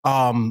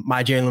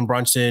my Jalen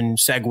Brunson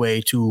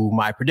segue to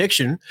my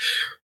prediction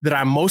that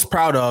I'm most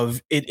proud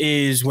of, it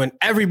is when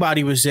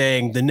everybody was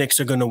saying the Knicks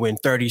are going to win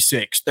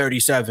 36,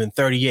 37,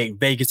 38.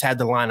 Vegas had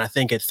the line, I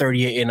think, at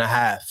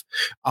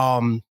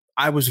 38.5.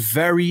 I was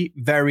very,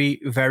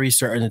 very, very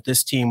certain that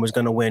this team was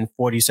going to win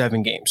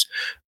 47 games.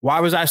 Why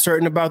was I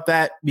certain about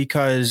that?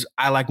 Because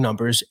I like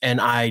numbers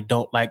and I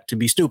don't like to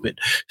be stupid.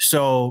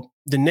 So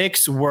the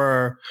Knicks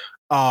were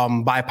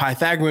by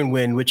Pythagorean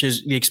win, which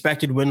is the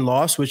expected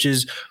win-loss, which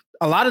is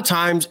a lot of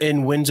times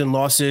in wins and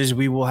losses,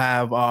 we will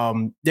have,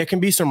 there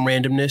can be some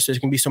randomness. There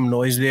can be some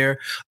noise there,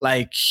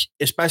 like,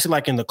 especially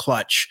like in the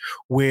clutch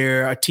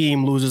where a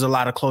team loses a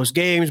lot of close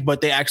games, but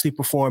they actually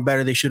perform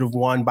better. They should have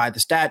won by the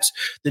stats.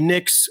 The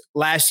Knicks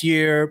last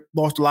year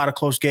lost a lot of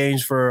close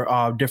games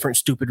for different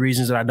stupid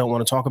reasons that I don't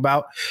want to talk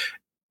about.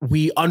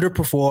 We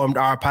underperformed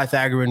our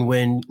Pythagorean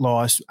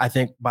win-loss, I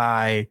think,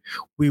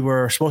 we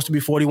were supposed to be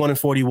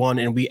 41-41,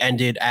 and we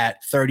ended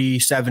at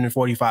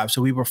 37-45.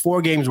 So we were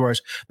 4 games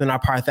worse than our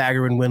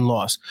Pythagorean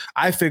win-loss.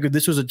 I figured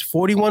this was a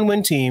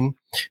 41-win team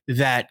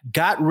that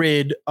got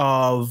rid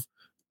of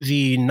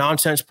the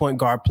nonsense point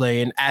guard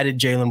play and added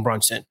Jalen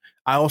Brunson.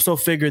 I also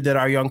figured that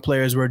our young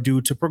players were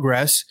due to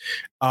progress.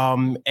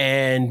 And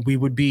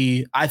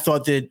I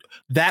thought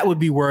that would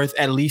be worth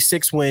at least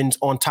 6 wins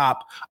on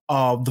top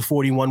of the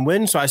 41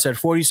 wins. So I said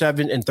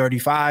 47 and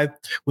 35,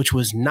 which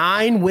was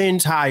 9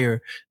 wins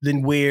higher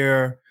than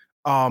where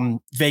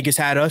Vegas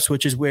had us,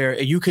 which is where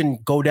you can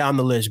go down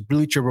the list,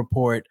 Bleacher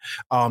Report,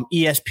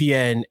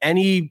 ESPN,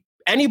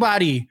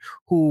 anybody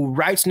who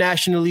writes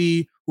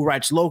nationally, who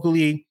writes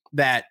locally,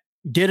 that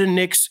did a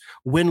Knicks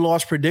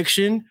win-loss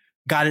prediction,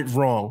 got it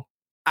wrong.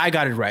 I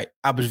got it right.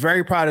 I was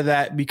very proud of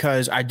that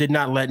because I did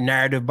not let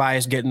narrative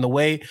bias get in the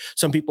way.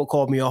 Some people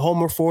called me a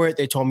homer for it.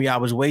 They told me I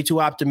was way too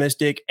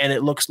optimistic, and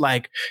it looks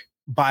like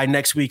by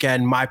next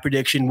weekend, my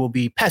prediction will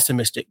be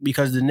pessimistic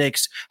because the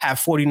Knicks have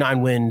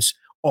 49 wins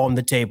on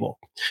the table.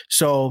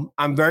 So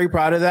I'm very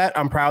proud of that.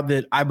 I'm proud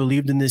that I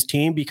believed in this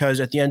team because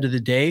at the end of the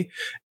day,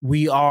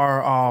 we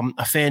are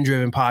a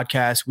fan-driven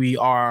podcast. We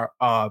are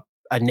a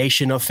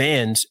nation of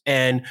fans,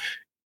 and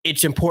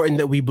it's important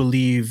that we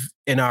believe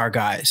in our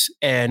guys.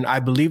 And I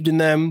believed in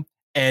them,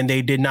 and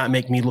they did not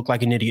make me look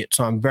like an idiot.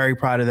 So I'm very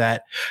proud of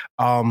that.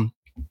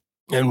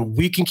 And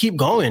we can keep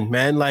going,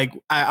 man. Like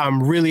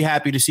I'm really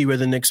happy to see where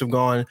the Knicks have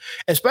gone,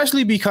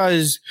 especially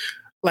because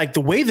like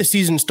the way the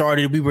season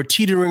started, we were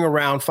teetering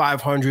around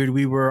 500.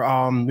 We were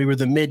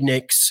the mid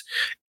Knicks,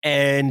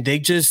 and they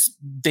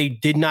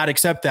did not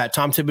accept that.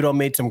 Tom Thibodeau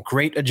made some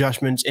great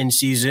adjustments in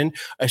season,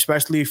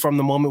 especially from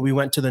the moment we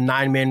went to the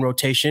 9-man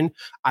rotation.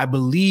 I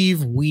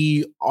believe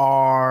we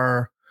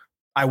are,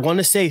 I want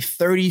to say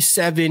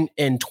 37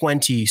 and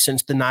 20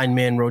 since the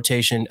 9-man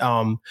rotation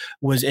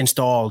was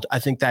installed. I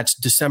think that's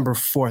December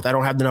 4th. I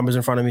don't have the numbers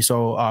in front of me,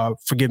 so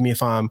forgive me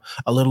if I'm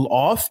a little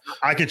off.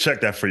 I can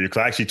check that for you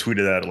because I actually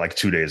tweeted that like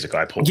 2 days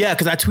ago. Yeah,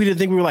 because I tweeted, I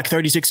think we were like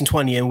 36 and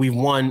 20, and we've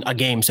won a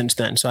game since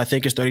then. So I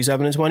think it's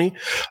 37 and 20.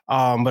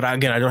 But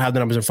again, I don't have the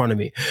numbers in front of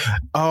me.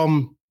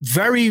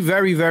 Very,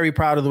 very, very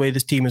proud of the way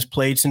this team has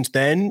played since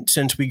then,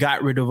 since we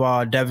got rid of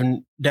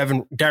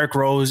Derrick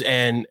Rose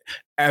and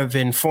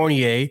Evan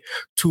Fournier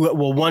to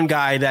one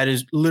guy that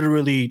is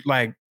literally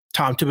like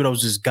Tom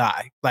Thibodeau's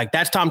guy. Like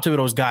that's Tom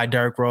Thibodeau's guy,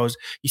 Derrick Rose.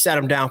 He sat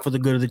him down for the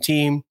good of the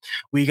team.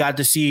 We got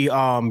to see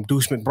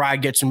Deuce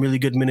McBride get some really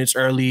good minutes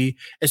early,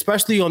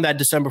 especially on that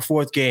December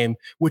 4th game,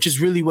 which is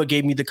really what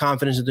gave me the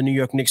confidence that the New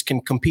York Knicks can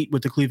compete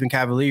with the Cleveland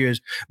Cavaliers.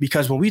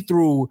 Because when we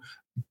threw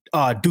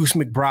Deuce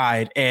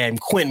McBride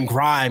and Quentin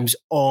Grimes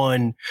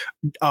on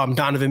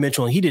Donovan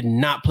Mitchell, and he did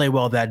not play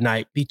well that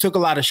night. He took a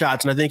lot of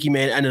shots, and I think he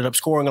ended up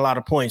scoring a lot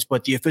of points,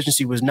 but the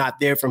efficiency was not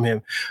there from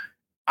him.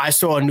 I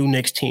saw a new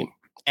Knicks team.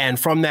 And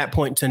from that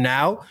point to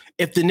now,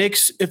 if the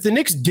Knicks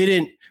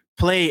didn't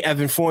play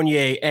Evan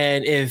Fournier,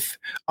 and if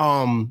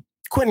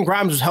Quentin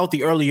Grimes was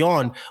healthy early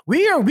on,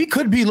 we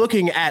could be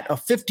looking at a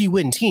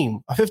 50-win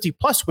team, a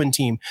 50-plus win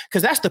team,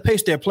 because that's the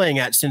pace they're playing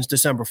at since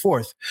December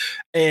 4th.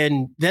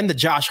 And then the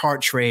Josh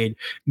Hart trade,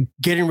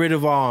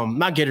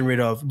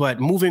 but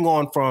moving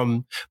on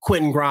from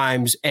Quentin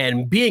Grimes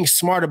and being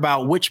smart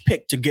about which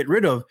pick to get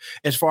rid of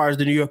as far as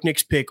the New York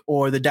Knicks pick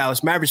or the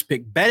Dallas Mavericks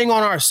pick, betting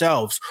on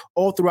ourselves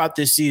all throughout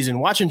this season,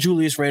 watching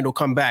Julius Randle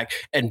come back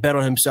and bet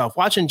on himself,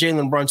 watching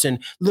Jalen Brunson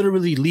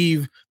literally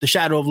leave the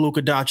shadow of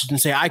Luka Doncic and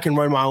say, I can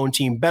run my own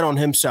team, bet on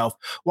himself,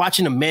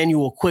 watching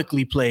Emmanuel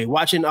quickly play,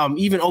 watching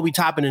even Obi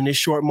Toppin in his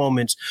short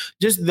moments.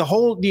 Just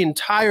the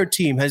entire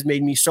team has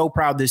made me so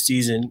proud this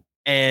season.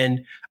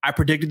 And I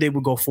predicted they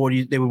would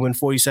win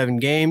 47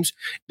 games.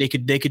 They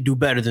could do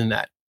better than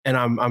that. And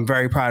I'm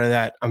very proud of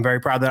that. I'm very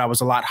proud that I was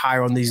a lot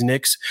higher on these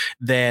Knicks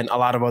than a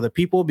lot of other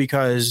people,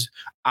 because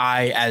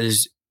I,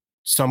 as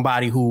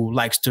somebody who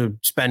likes to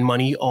spend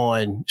money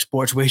on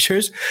sports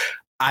wagers,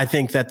 I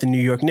think that the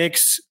New York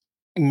Knicks,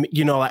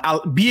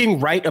 being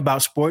right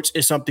about sports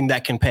is something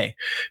that can pay.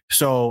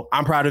 So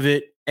I'm proud of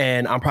it,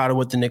 and I'm proud of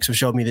what the Knicks have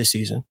showed me this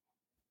season.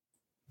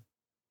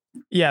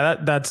 Yeah,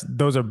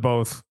 those are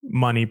both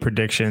money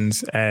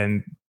predictions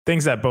and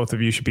things that both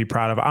of you should be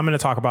proud of. I'm going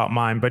to talk about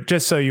mine, but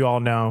just so you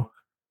all know,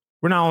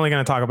 we're not only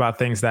going to talk about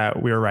things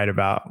that we were right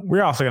about,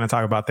 we're also going to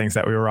talk about things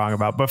that we were wrong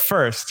about. But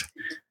first,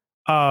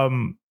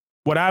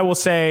 what I will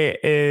say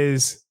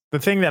is the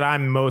thing that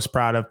I'm most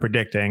proud of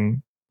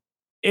predicting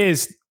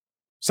is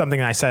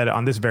something I said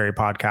on this very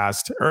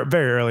podcast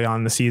very early on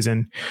in the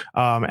season.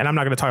 And I'm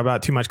not going to talk about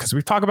it too much because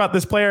we've talked about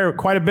this player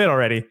quite a bit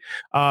already.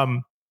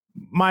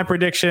 My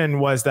prediction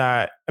was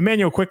that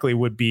Emmanuel Quickley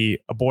would be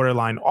a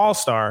borderline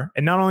all-star.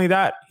 And not only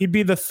that, he'd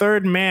be the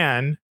third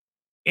man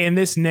in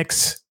the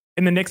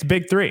Knicks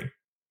big three.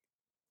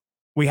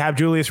 We have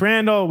Julius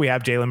Randle, we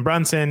have Jalen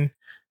Brunson,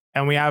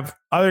 and we have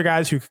other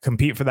guys who could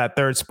compete for that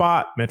third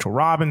spot. Mitchell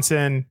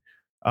Robinson,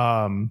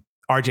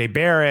 RJ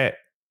Barrett.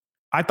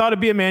 I thought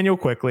it'd be Emmanuel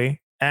Quickley.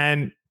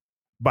 And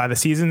by the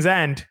season's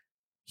end,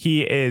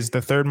 he is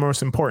the third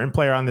most important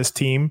player on this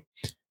team.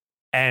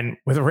 And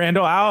with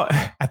Randle out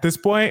at this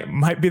point,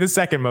 might be the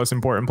second most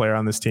important player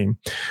on this team.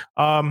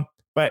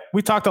 But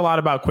we talked a lot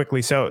about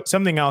Quickley. So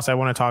something else I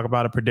want to talk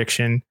about, a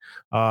prediction,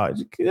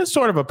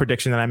 sort of a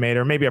prediction that I made,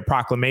 or maybe a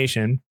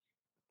proclamation,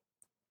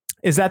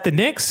 is that the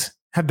Knicks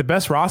have the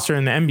best roster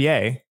in the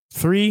NBA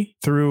 3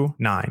 through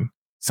 9.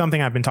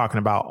 Something I've been talking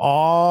about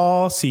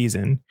all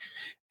season.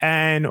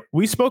 And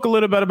we spoke a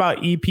little bit about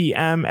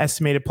EPM,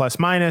 estimated plus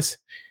minus.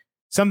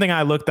 Something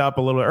I looked up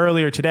a little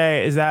earlier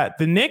today is that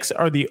the Knicks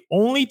are the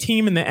only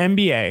team in the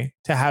NBA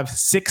to have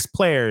 6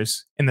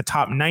 players in the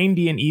top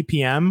 90 in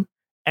EPM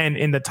and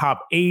in the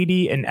top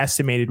 80 in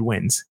estimated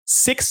wins.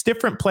 6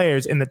 different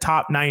players in the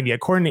top 90.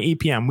 According to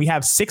EPM, we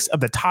have 6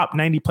 of the top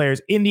 90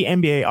 players in the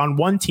NBA on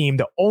one team,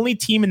 the only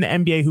team in the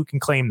NBA who can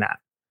claim that.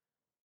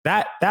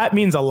 That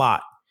means a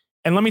lot.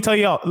 And let me tell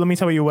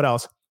you what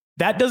else.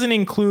 That doesn't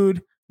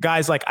include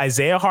guys like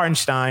Isaiah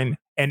Hartenstein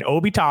and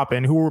Obi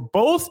Toppin, who were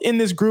both in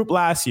this group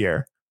last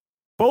year.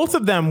 Both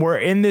of them were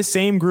in this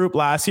same group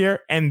last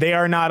year, and they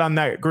are not on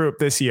that group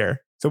this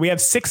year. So we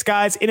have 6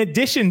 guys in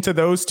addition to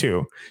those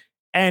 2.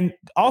 And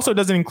also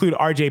doesn't include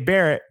RJ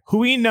Barrett, who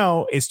we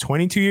know is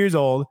 22 years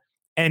old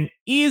and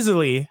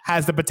easily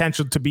has the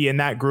potential to be in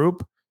that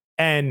group,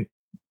 and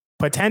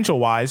potential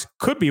wise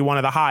could be one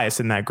of the highest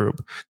in that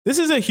group. This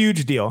is a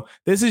huge deal.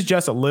 This is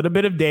just a little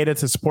bit of data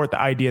to support the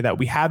idea that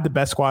we have the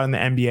best squad in the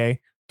NBA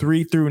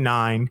 3 through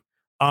 9.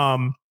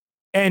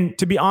 And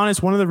to be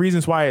honest, one of the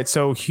reasons why it's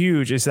so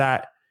huge is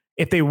that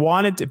if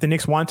the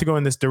Knicks wanted to go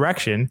in this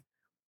direction,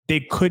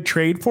 they could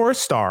trade for a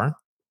star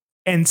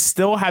and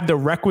still have the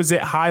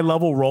requisite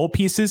high-level role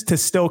pieces to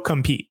still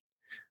compete.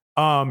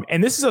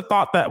 And this is a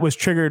thought that was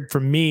triggered for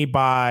me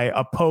by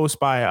a post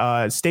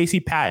by Stacey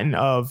Patton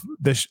of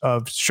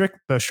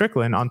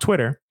Strickland on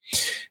Twitter.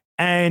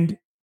 And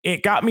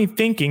it got me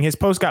thinking, his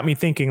post got me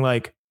thinking,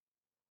 like,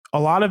 a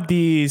lot of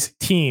these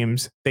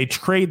teams, they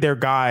trade their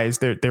guys,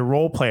 their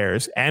role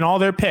players, and all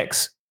their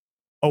picks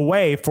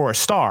away for a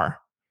star.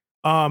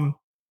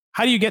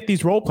 How do you get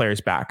these role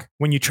players back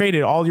when you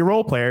traded all your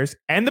role players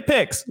and the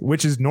picks,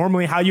 which is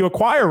normally how you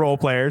acquire role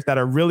players that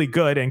are really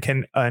good and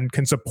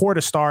can support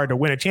a star to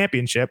win a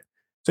championship?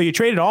 So you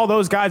traded all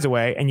those guys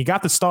away and you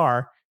got the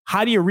star.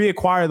 How do you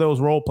reacquire those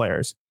role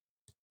players?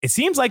 It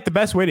seems like the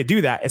best way to do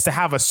that is to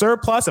have a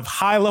surplus of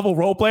high-level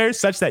role players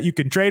such that you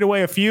can trade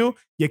away a few,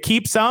 you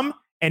keep some,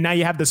 and now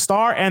you have the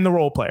star and the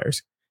role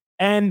players.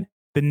 And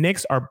the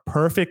Knicks are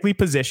perfectly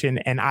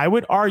positioned, and I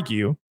would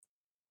argue,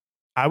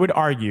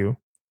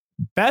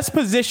 best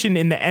position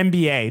in the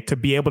NBA to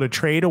be able to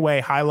trade away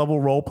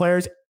high-level role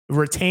players,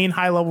 retain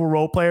high-level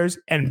role players,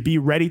 and be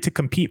ready to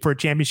compete for a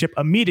championship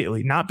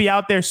immediately. Not be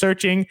out there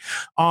searching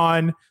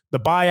on the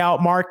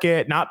buyout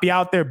market, not be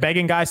out there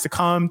begging guys to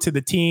come to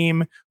the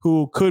team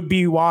who could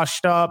be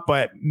washed up,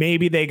 but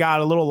maybe they got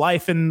a little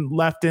life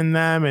left in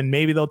them, and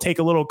maybe they'll take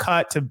a little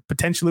cut to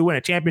potentially win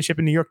a championship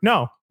in New York.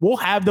 No, we'll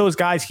have those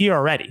guys here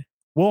already.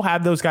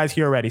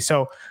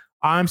 So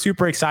I'm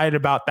super excited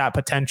about that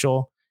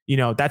potential. You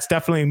know, that's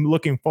definitely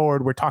looking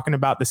forward. We're talking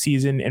about the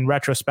season in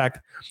retrospect,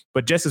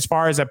 but just as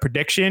far as a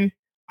prediction,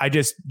 I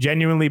just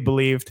genuinely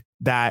believed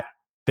that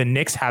the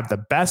Knicks have the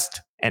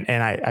best, and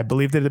I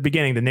believed at the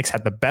beginning, the Knicks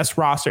had the best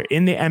roster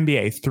in the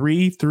NBA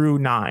 3 through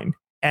 9.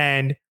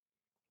 And,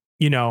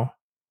 you know,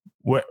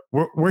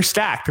 we're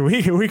stacked.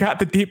 We got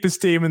the deepest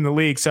team in the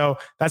league. So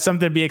that's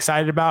something to be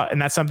excited about.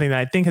 And that's something that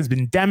I think has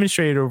been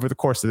demonstrated over the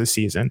course of the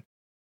season.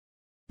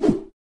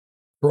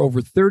 For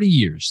over 30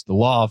 years, the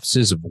law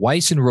offices of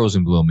Weiss and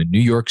Rosenblum in New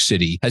York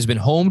City has been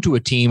home to a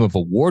team of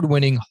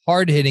award-winning,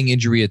 hard-hitting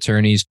injury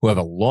attorneys who have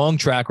a long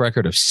track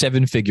record of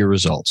 7-figure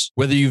results.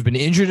 Whether you've been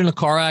injured in a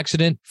car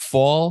accident,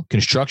 fall,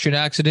 construction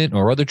accident,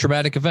 or other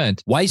traumatic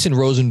event, Weiss and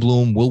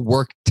Rosenblum will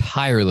work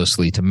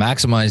tirelessly to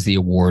maximize the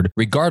award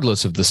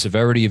regardless of the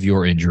severity of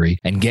your injury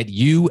and get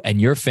you and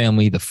your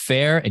family the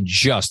fair and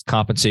just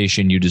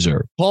compensation you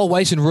deserve. Call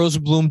Weiss and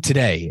Rosenblum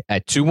today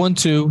at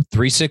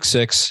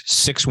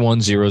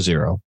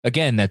 212-366-6100.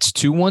 Again, that's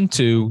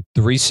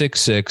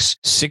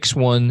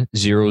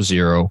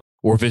 212-366-6100,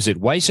 or visit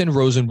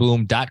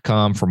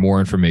weissandrosenblum.com for more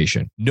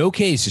information. No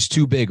case is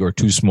too big or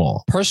too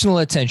small. Personal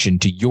attention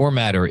to your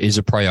matter is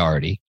a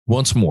priority.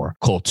 Once more,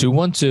 call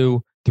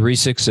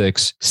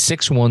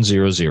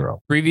 212-366-6100.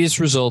 Previous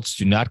results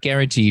do not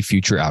guarantee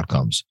future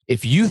outcomes.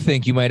 If you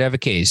think you might have a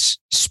case,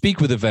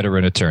 speak with a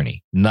veteran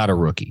attorney, not a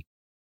rookie.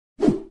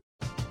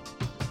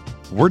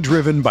 We're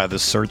driven by the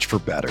search for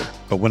better.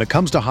 But when it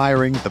comes to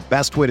hiring, the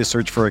best way to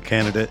search for a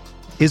candidate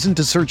isn't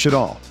to search at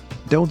all.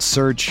 Don't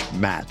search,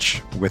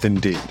 match with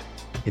Indeed.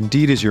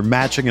 Indeed is your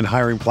matching and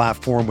hiring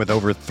platform with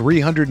over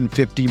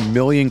 350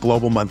 million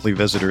global monthly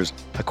visitors,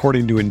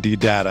 according to Indeed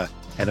data,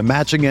 and a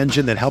matching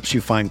engine that helps you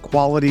find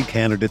quality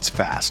candidates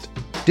fast.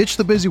 Ditch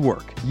the busy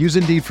work. Use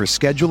Indeed for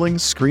scheduling,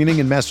 screening,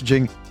 and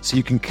messaging so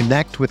you can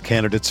connect with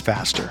candidates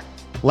faster.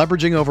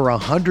 Leveraging over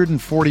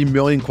 140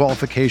 million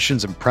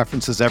qualifications and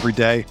preferences every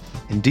day,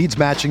 Indeed's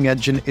matching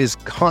engine is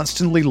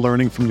constantly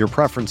learning from your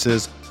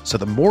preferences, so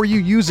the more you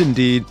use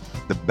Indeed,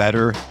 the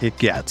better it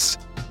gets.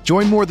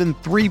 Join more than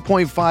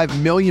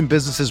 3.5 million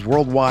businesses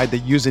worldwide that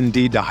use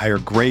Indeed to hire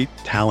great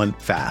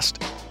talent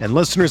fast. And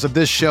listeners of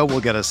this show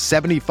will get a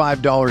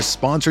 $75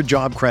 sponsored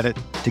job credit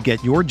to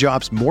get your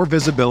jobs more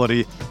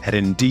visibility at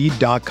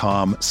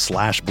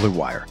Indeed.com/Blue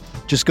Wire.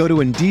 Just go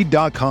to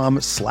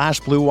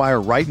Indeed.com/Blue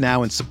Wire right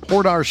now and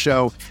support our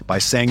show by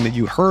saying that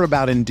you heard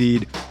about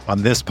Indeed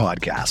on this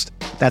podcast.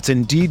 That's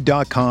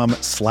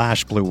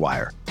Indeed.com/Blue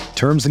Wire.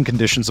 Terms and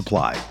conditions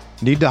apply.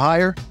 Need to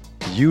hire?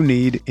 You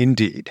need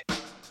Indeed.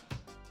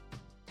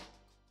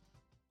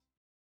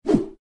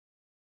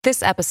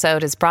 This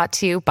episode is brought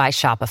to you by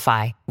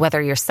Shopify.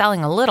 Whether you're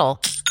selling a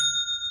little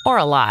or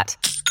a lot,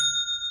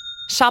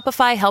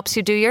 Shopify helps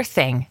you do your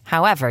thing,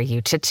 however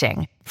you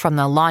cha-ching. From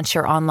the launch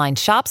your online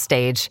shop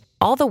stage,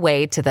 all the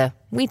way to the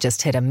we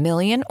just hit 1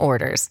 million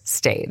orders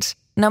stage.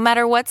 No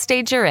matter what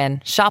stage you're in,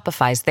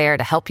 Shopify's there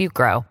to help you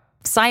grow.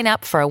 Sign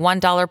up for a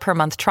 $1 per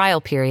month trial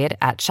period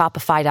at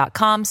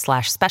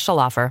shopify.com/special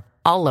offer,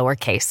 all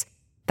lowercase.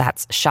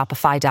 That's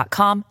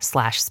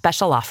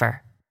shopify.com/special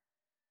offer.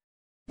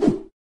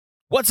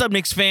 What's up,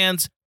 Knicks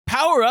fans?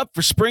 Power up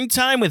for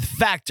springtime with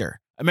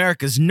Factor,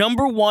 America's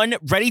 #1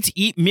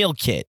 ready-to-eat meal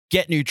kit.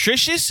 Get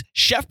nutritious,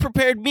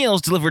 chef-prepared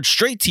meals delivered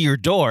straight to your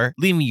door,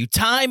 leaving you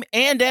time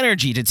and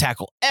energy to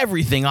tackle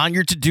everything on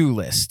your to-do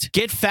list.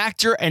 Get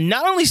Factor and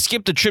not only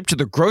skip the trip to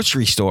the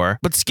grocery store,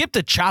 but skip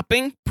the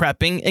chopping,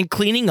 prepping, and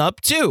cleaning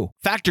up too.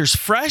 Factor's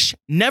fresh,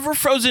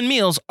 never-frozen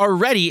meals are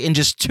ready in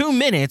just 2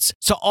 minutes,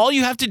 so all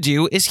you have to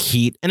do is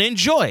heat and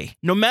enjoy.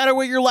 No matter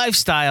what your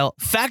lifestyle,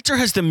 Factor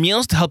has the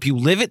meals to help you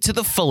live it to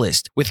the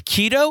fullest, with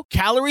keto,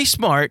 calorie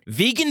smart,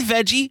 vegan,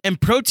 veggie,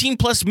 and protein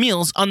plus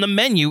meals on the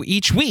menu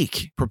each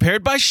week.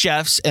 Prepared by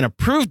chefs and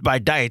approved by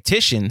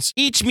dietitians,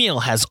 each meal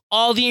has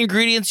all the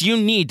ingredients you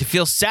need to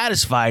feel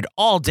satisfied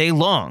all day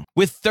long.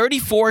 With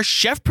 34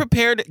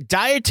 chef-prepared,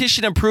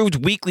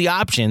 dietitian-approved weekly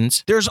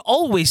options, there's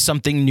always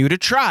something new to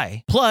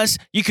try. Plus,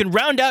 you can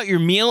round out your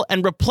meal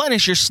and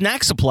replenish your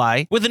snack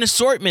supply with an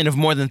assortment of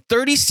more than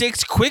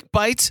 36 quick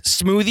bites,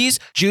 smoothies,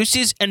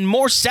 juices, and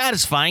more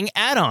satisfying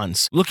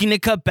add-ons. Looking to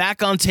cut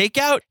back on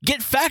takeout?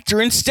 Get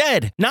Factor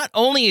instead. Not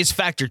only is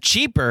Factor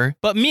cheaper,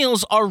 but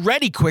meals are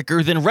ready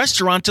quicker than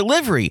restaurant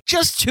delivery,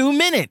 just 2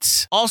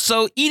 minutes.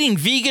 Also, eating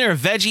vegan or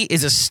veggie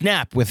is a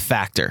snap with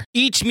Factor.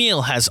 Each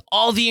meal has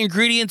all the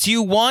ingredients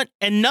you want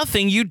and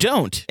nothing you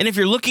don't. And if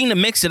you're looking to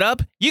mix it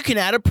up, you can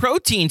add a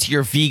protein to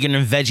your vegan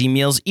and veggie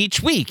meals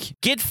each week.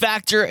 Get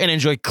Factor and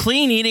enjoy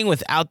clean eating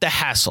without the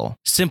hassle.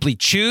 Simply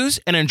choose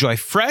and enjoy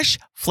fresh,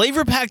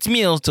 flavor-packed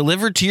meals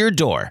delivered to your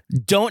door.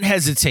 Don't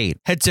hesitate.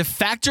 Head to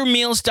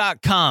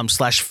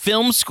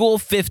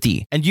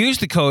factormeals.com/filmschool50 and use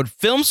the code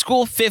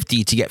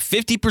FILMSCHOOL50 to get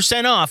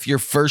 50% off your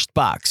first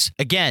box.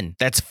 Again,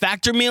 that's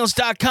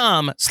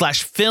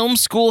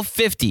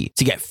factormeals.com/filmschool50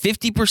 to get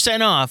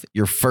 50% off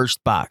your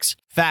first box.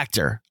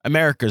 Factor,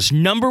 America's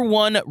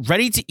 #1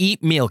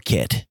 ready-to-eat meal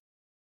kit.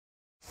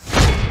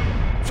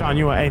 Sean,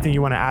 anything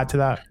you want to add to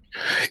that?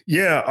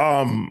 Yeah,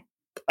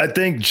 I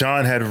think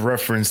John had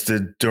referenced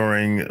it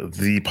during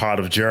the pod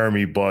of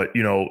Jeremy, but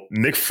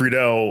Nick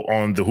Friedel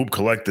on the Hoop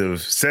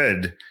Collective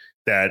said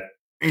that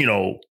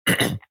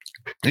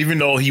even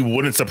though he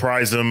wouldn't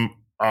surprise him,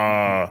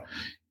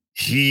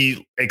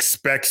 he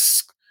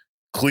expects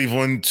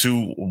Cleveland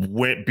to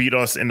beat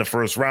us in the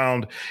first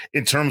round.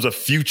 In terms of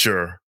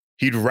future,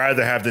 he'd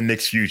rather have the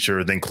Knicks'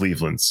 future than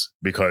Cleveland's,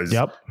 because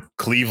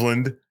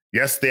Cleveland,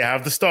 yes, they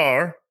have the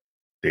star.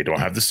 They don't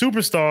have the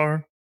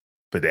superstar,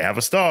 but they have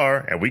a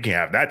star, and we can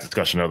have that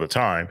discussion another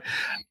time.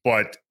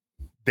 But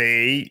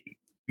they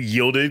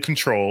yielded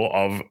control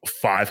of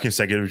 5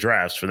 consecutive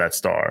drafts for that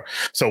star.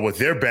 So what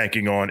they're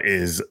banking on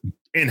is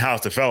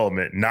in-house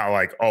development, not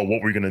like,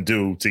 what we're going to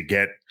do to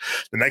get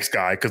the next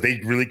guy, because they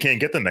really can't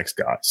get the next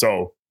guy.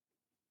 So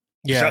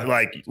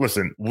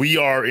listen, we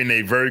are in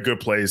a very good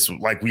place.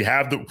 Like we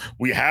have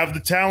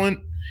the talent,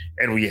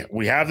 and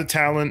we have the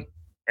talent,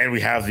 and we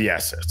have the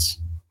assets.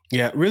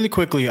 Yeah, really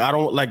quickly, I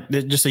don't like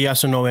just a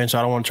yes or no answer.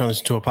 I don't want to turn this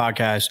into a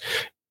podcast.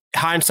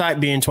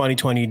 Hindsight being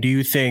 2020, do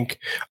you think,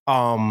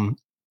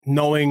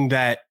 knowing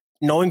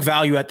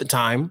value at the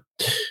time,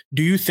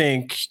 do you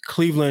think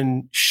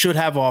Cleveland should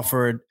have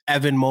offered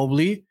Evan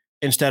Mobley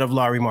instead of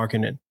Lauri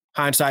Markkanen?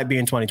 Hindsight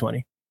being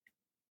 2020.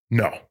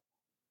 No.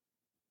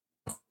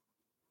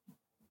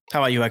 How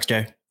about you,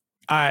 XJ?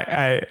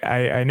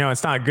 I know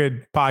it's not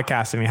good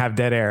podcasting. We have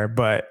dead air,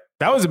 but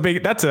that's a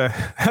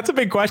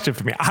big question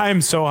for me. I am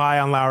so high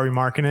on Lauri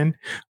Markkanen,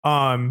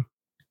 and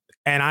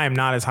I am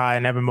not as high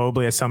on Evan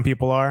Mobley as some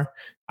people are.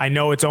 I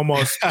know it's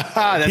almost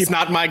that's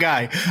not my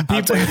guy.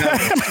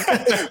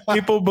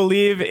 People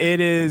believe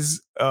it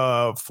is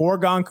a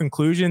foregone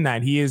conclusion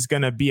that he is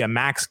going to be a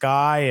max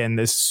guy and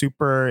this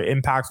super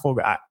impactful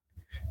guy.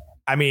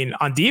 I mean,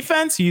 on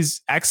defense,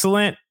 he's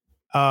excellent.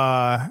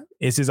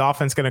 Is his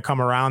offense going to come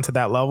around to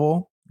that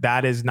level?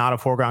 That is not a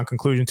foregone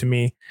conclusion to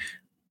me.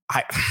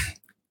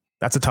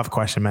 That's a tough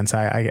question, Mens.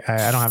 I don't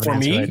have an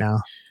answer right now.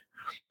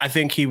 I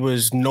think he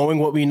was, knowing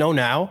what we know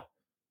now,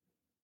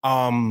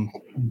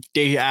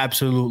 they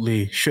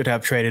absolutely should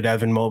have traded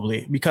Evan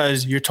Mobley,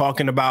 because you're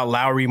talking about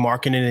Lauri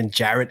Markkanen and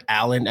Jarrett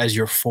Allen as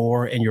your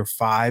 4 and your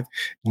 5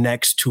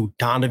 next to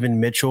Donovan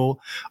Mitchell.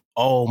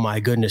 Oh my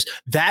goodness.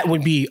 That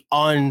would be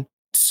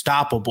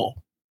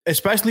unstoppable.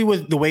 especially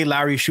with the way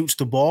Lowry shoots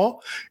the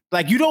ball.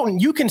 Like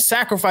you can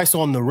sacrifice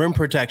on the rim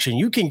protection.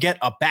 You can get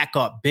a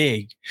backup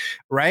big,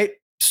 right?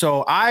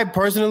 So I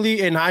personally,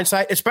 in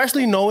hindsight,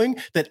 especially knowing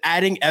that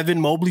adding Evan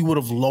Mobley would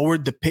have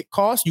lowered the pick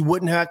cost, you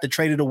wouldn't have to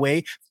trade it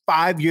away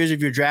 5 years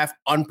of your draft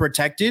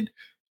unprotected.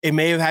 It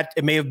may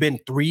have been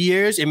 3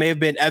 years. It may have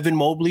been Evan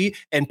Mobley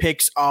and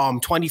picks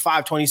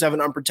 25,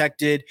 27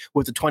 unprotected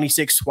with a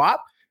 26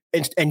 swap.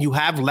 And you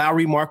have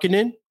Lauri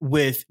Markkanen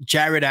with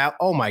Jarrett out.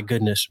 Oh my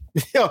goodness.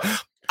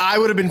 I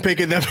would have been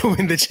picking them to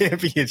win the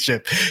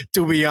championship,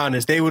 to be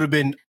honest. They would have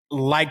been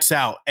lights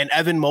out. And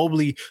Evan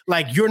Mobley,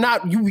 like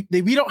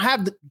we don't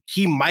have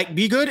he might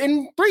be good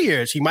in 3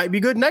 years. He might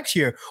be good next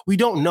year. We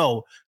don't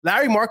know.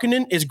 Lauri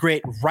Markkanen is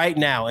great right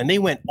now. And they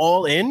went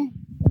all in.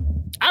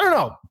 I don't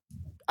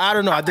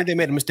know. I think they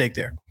made a mistake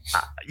there.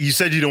 You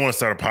said you don't want to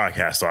start a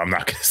podcast, so I'm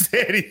not going to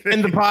say anything.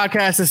 And the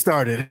podcast has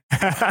started.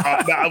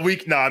 We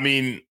can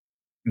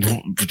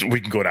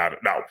go down.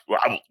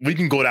 We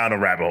can go down a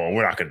rabbit hole.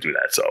 We're not going to do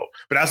that. So,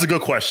 but that's a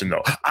good question,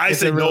 though. I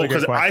said no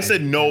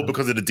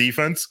because of the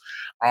defense.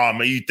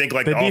 You think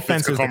like the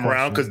offense could come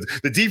around because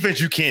the defense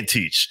you can't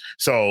teach.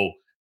 So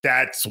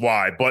that's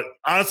why. But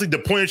honestly, the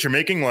point that you're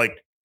making,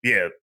 like,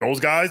 yeah, those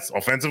guys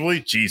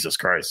offensively, Jesus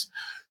Christ.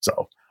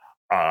 So,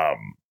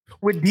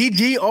 with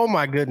DG, oh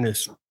my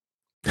goodness.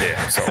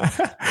 Yeah. So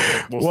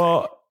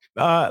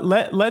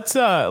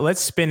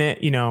let's spin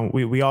it. You know,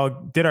 we all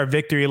did our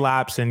victory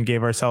laps and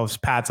gave ourselves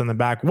pats on the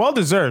back. Well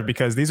deserved,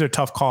 because these are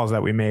tough calls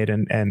that we made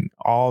and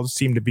all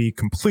seem to be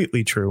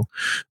completely true.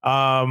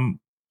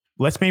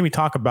 Let's maybe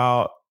talk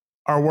about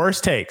our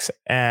worst takes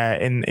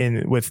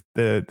in with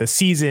the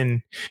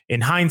season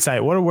in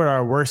hindsight. What were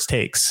our worst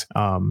takes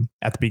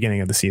at the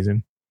beginning of the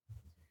season?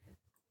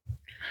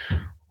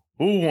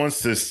 Who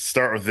wants to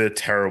start with a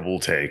terrible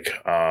take?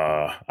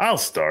 I'll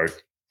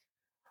start.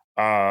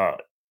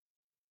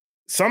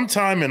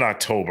 Sometime in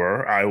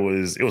October,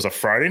 it was a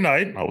Friday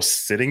night. I was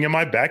sitting in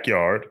my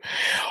backyard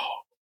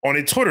on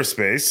a Twitter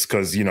space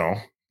because, you know,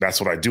 that's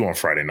what I do on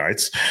Friday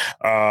nights.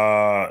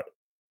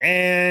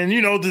 And,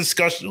 you know, a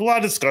lot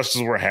of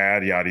discussions were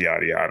had, yada,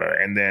 yada, yada.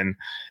 And then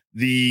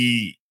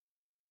the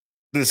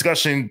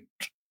discussion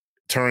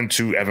turned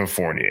to Evan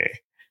Fournier.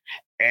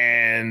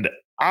 And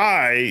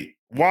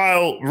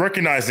while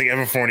recognizing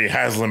Evan Fournier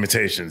has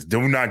limitations,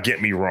 do not get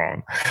me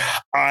wrong.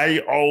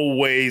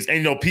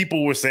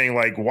 People were saying,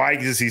 like, why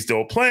is he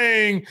still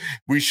playing?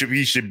 He should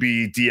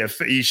be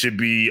DFA. He should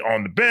be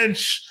on the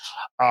bench.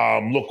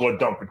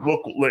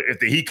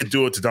 If he could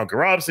do it to Duncan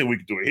Robinson, we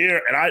could do it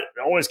here. And I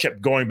always kept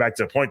going back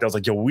to the point that I was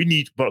like, yo, we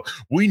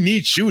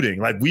need shooting.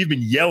 Like, we've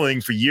been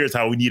yelling for years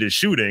how we needed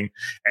shooting,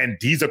 and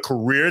he's a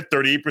career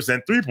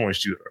 38% 3-point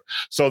shooter.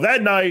 So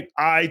that night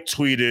I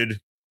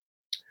tweeted,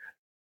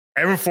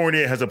 Evan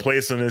Fournier has a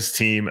place on this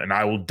team, and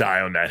I will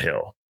die on that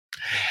hill.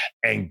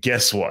 And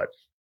guess what?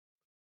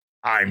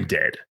 I'm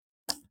dead.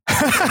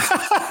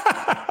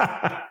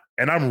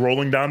 And I'm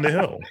rolling down the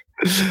hill.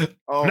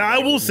 Now, I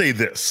will say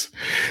this.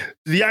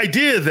 The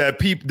idea that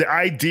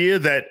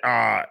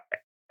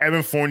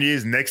Evan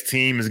Fournier's next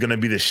team is going to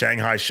be the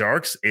Shanghai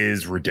Sharks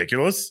is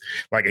ridiculous.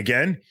 Like,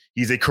 again,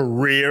 he's a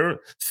career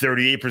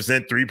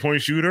 38%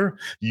 3-point shooter.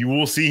 You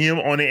will see him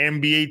on the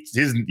NBA.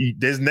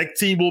 His next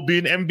team will be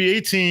an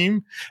NBA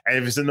team. And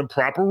if it's in the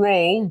proper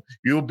role,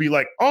 you'll be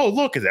like, oh,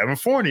 look, it's Evan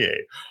Fournier.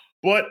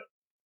 But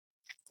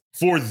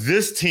for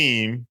this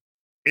team,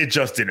 it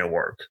just didn't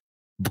work.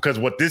 Because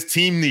what this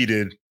team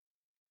needed,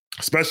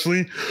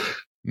 especially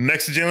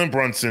next to Jalen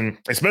Brunson,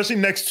 especially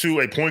next to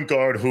a point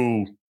guard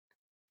who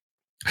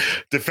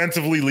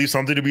defensively leaves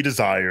something to be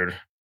desired,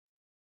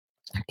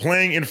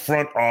 playing in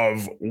front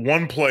of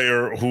one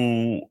player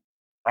who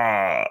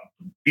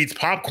eats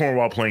popcorn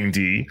while playing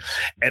D,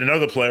 and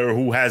another player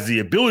who has the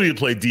ability to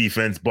play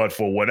defense, but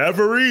for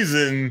whatever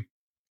reason,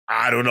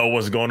 I don't know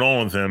what's going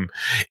on with him.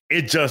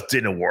 It just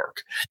didn't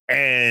work.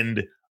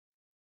 And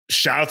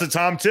shout out to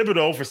Tom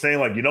Thibodeau for saying,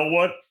 like, you know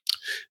what?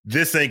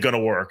 This ain't going to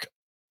work.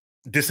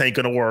 This ain't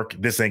going to work.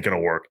 This ain't going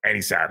to work. And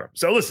he sat him.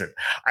 So listen,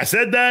 I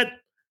said that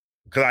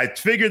because I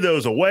figured there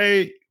was a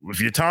way. If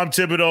you're Tom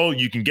Thibodeau,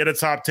 you can get a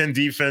top 10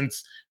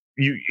 defense.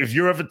 If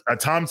you're a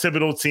Tom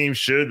Thibodeau team,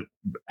 should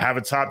have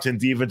a top 10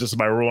 defense just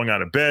by rolling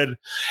out of bed.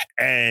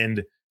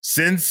 And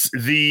since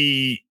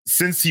he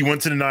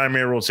went to the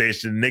 9-man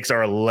rotation, the Knicks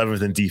are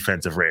 11th in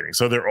defensive rating.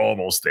 So they're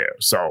almost there.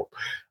 So,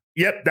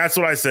 yep, that's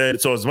what I said.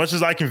 So as much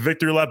as I can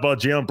victory lap about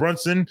Jalen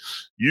Brunson,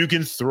 you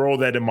can throw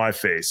that in my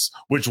face,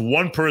 which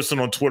one person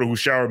on Twitter who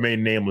shall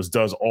remain nameless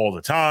does all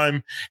the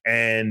time.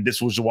 And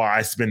this was why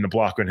I spin the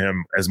block on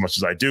him as much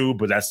as I do,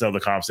 but that's another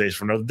conversation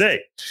for another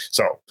day.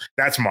 So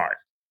that's mine.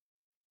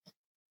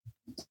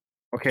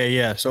 Okay,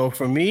 yeah. So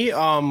for me,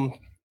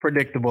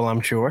 predictable, I'm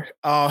sure.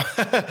 I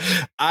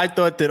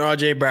thought that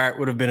RJ Barrett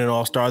would have been an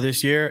all-star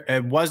this year. I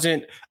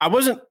wasn't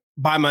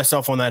by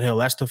myself on that hill.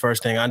 That's the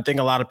first thing. I think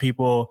a lot of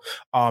people,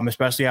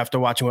 especially after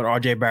watching what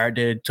RJ Barrett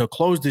did to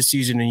close this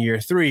season in year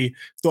 3,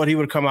 thought he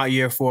would come out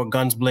year 4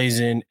 guns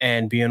blazing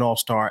and be an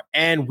all-star.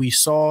 And we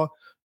saw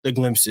the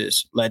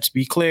glimpses. Let's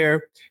be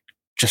clear.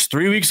 Just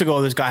 3 weeks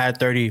ago, this guy had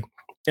 30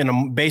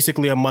 in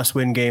basically a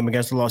must-win game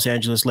against the Los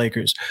Angeles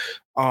Lakers.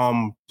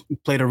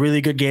 Played a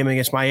really good game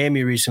against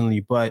Miami recently,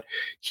 but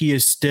he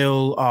is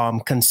still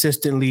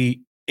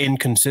consistently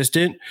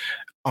inconsistent.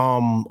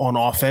 On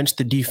offense,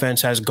 the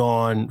defense has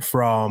gone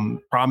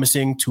from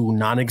promising to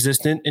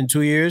non-existent in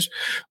 2 years,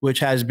 which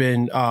has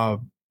been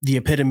the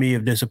epitome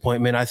of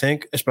disappointment, I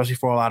think, especially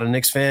for a lot of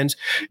Knicks fans.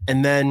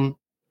 And then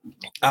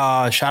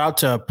shout out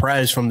to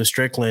Prez from the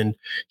Strickland.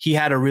 He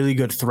had a really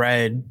good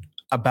thread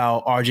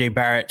about RJ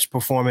Barrett's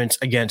performance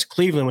against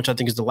Cleveland, which I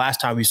think is the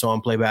last time we saw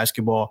him play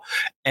basketball.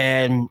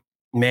 And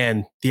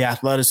man, the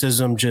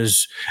athleticism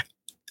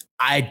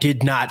I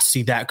did not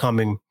see that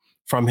coming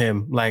from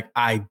him. Like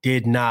I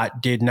did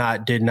not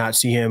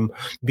see him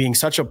being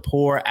such a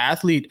poor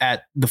athlete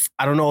at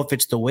I don't know if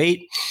it's the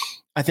weight.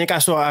 I think I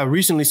saw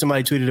recently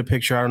somebody tweeted a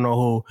picture. I don't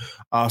know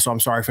who, so I'm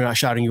sorry for not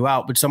shouting you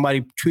out, but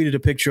somebody tweeted a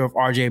picture of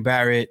RJ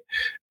Barrett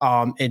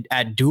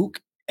at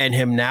Duke and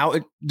him now.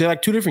 They're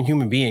like two different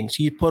human beings.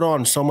 He put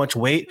on so much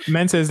weight.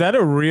 Mensa, is that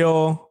a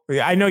real?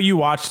 I know you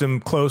watched him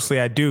closely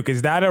at Duke.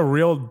 Is that a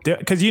real?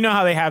 Because you know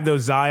how they have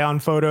those Zion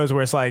photos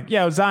where it's like,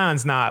 yeah,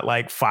 Zion's not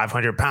like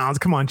 500 pounds.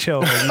 Come on,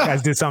 chill. Like, you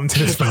guys did something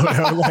to this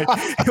photo. like,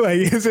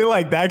 is it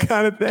like that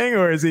kind of thing,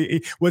 or was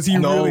he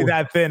really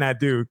that thin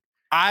at Duke?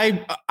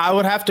 I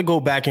would have to go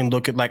back and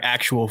look at like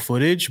actual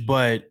footage,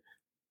 but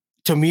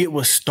to me it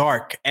was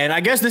stark. And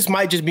I guess this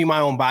might just be my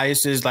own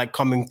biases like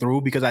coming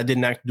through because I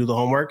didn't actually do the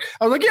homework.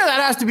 I was like, yeah,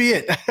 that has to be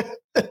it.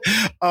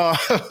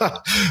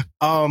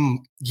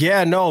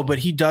 Yeah, no, but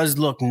he does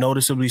look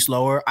noticeably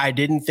slower. I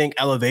didn't think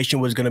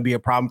elevation was going to be a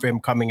problem for him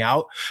coming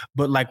out,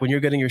 but like when you're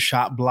getting your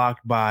shot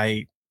blocked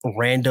by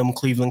random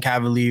Cleveland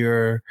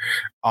Cavalier,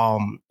 I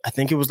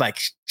think it was like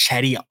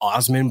Chetty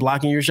Osman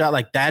blocking your shot.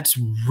 Like that's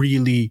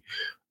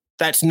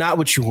not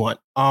what you want.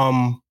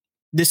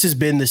 This has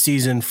been the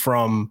season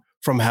from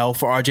hell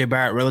for RJ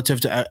Barrett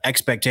relative to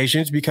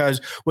expectations, because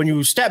when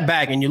you step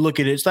back and you look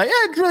at it, it's like,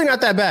 it's really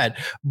not that bad.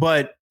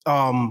 But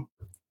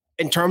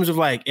in terms of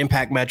like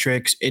impact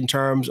metrics, in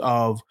terms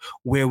of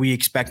where we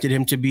expected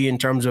him to be, in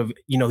terms of,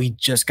 he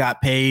just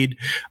got paid,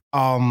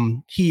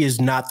 he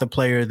is not the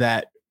player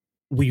that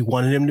we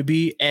wanted him to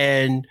be.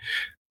 And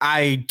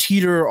I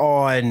teeter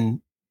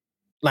on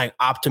like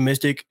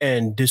optimistic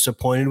and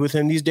disappointed with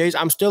him these days.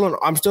 I'm still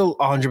 100%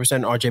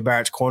 RJ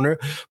Barrett's corner,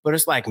 but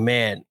it's like,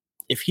 man,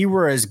 if he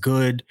were as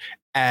good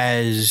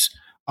as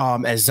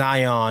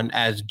Zion,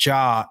 as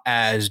Ja,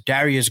 as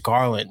Darius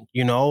Garland,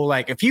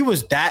 like if he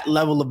was that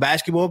level of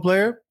basketball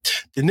player,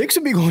 the Knicks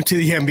would be going to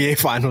the NBA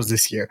Finals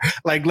this year.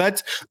 Like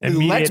let's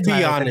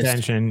be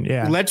honest.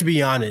 Yeah. Let's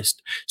be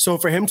honest. So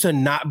for him to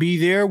not be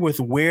there with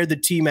where the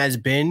team has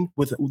been,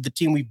 with the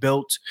team we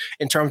built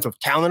in terms of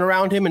talent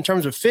around him, in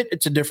terms of fit,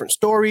 it's a different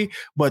story.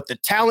 But the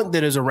talent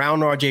that is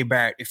around RJ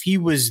Barrett, if he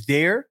was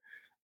there,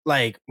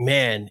 like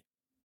man,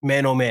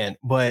 oh man.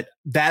 But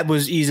that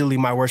was easily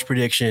my worst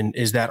prediction,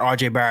 is that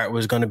RJ Barrett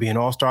was going to be an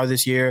all-star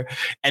this year.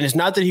 And it's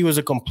not that he was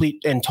a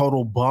complete and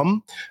total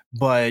bum,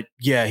 but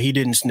yeah, he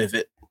didn't sniff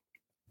it.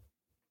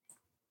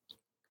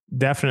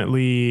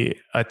 Definitely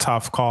a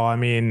tough call. I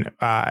mean,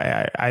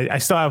 I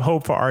still have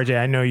hope for RJ.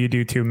 I know you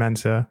do too,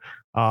 Mensa.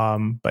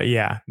 But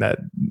yeah, that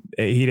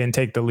he didn't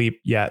take the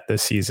leap yet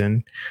this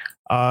season.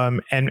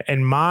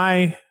 And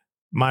my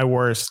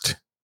worst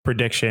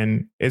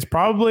prediction is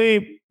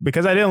probably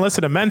because I didn't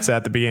listen to Mensa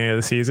at the beginning of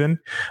the season.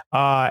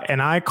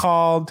 And I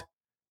called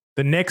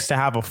the Knicks to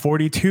have a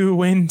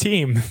 42-win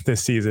team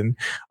this season.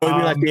 Would it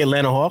be like the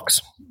Atlanta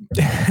Hawks?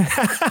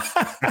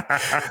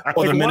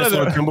 Or the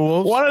Minnesota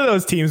Timberwolves? One of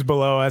those teams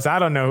below us. I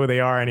don't know who they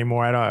are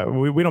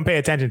anymore. We don't pay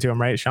attention to them,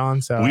 right,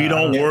 Sean? So we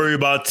don't worry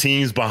about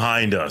teams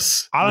behind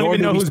us. I don't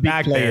even know who's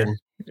back there.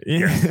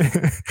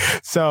 Yeah.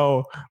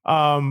 So,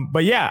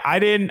 but yeah, I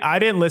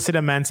didn't listen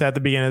to Mensa at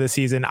the beginning of the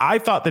season. I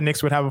thought the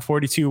Knicks would have a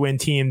 42-win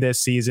team this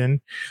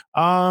season.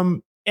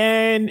 And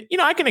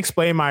I can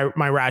explain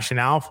my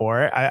rationale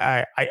for it.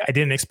 I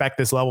didn't expect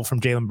this level from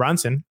Jalen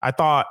Brunson. I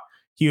thought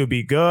he would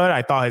be good.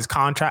 I thought his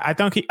contract, I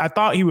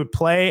thought he would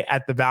play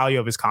at the value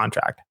of his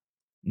contract,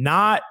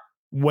 not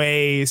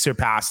way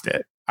surpassed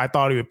it. I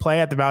thought he would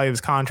play at the value of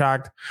his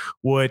contract,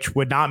 which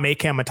would not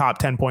make him a top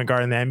 10 point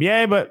guard in the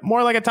NBA, but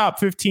more like a top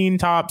 15,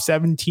 top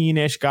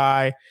 17-ish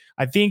guy.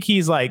 I think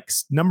he's like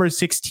number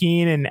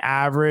 16 in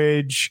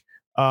average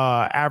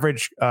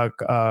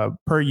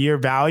per year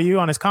value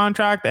on his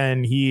contract,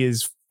 and he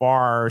is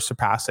far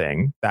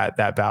surpassing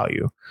that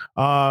value.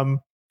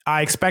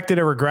 I expected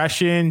a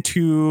regression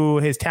to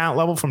his talent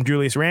level from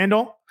Julius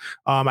Randle.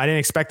 I didn't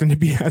expect him to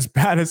be as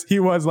bad as he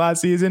was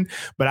last season,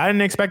 but I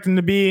didn't expect him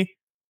to be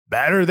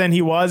better than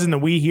he was in the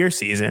We Here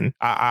season.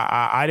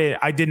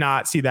 I did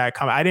not see that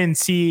coming. I didn't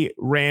see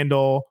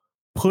Randle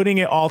putting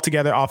it all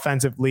together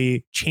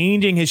offensively,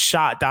 changing his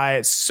shot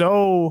diet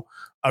so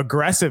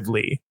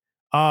aggressively,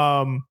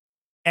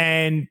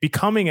 and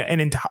becoming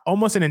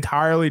almost an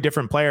entirely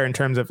different player in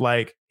terms of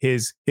like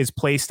his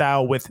play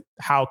style, with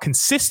how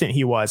consistent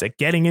he was at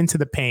getting into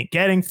the paint,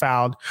 getting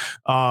fouled,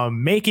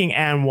 making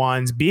and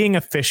ones, being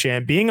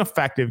efficient, being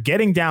effective,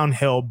 getting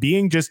downhill,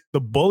 being just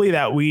the bully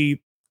that we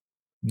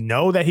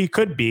know that he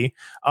could be.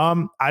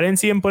 I didn't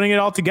see him putting it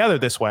all together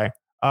this way.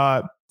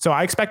 So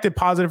I expected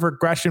positive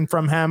regression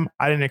from him.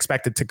 I didn't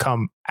expect it to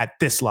come at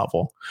this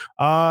level.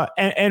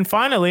 And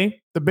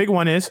finally, the big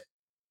one is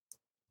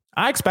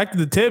I expected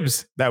the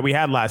Tibbs that we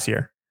had last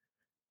year.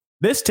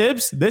 This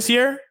Tibbs this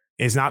year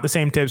is not the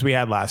same Tibbs we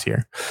had last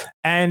year.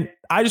 And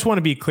I just want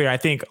to be clear. I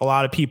think a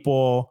lot of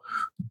people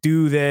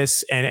do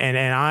this and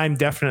I'm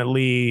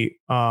definitely,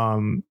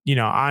 I'm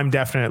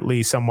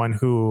definitely someone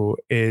who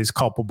is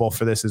culpable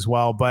for this as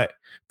well. But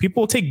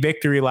people take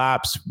victory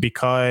laps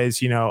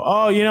because,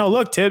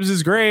 look, Tibbs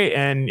is great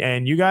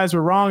and you guys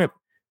were wrong.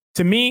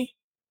 To me,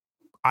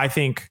 I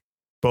think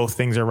both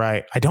things are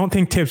right. I don't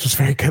think Tibbs was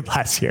very good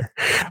last year.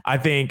 I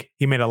think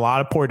he made a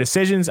lot of poor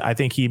decisions. I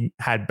think he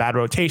had bad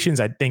rotations.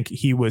 I think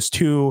he was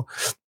too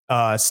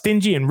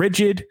stingy and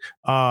rigid.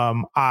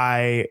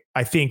 I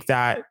think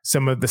that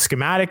some of the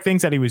schematic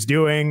things that he was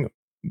doing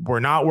were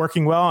not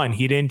working well and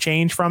he didn't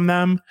change from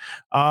them.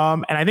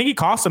 And I think he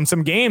cost him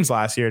some games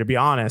last year, to be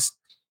honest.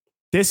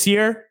 This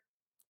year,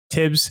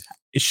 Tibbs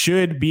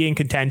should be in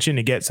contention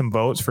to get some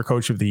votes for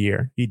Coach of the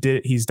Year.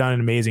 He's done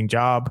an amazing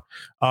job.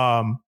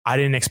 I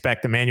didn't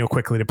expect Emmanuel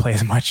Quickley to play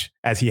as much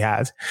as he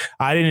has.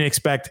 I didn't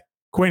expect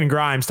Quentin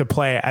Grimes to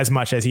play as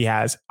much as he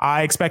has.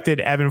 I expected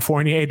Evan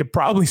Fournier to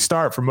probably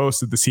start for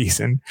most of the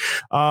season.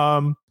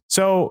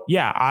 So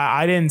yeah,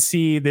 I didn't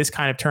see this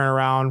kind of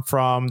turnaround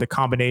from the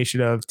combination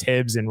of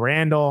Tibbs and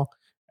Randall.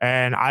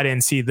 And I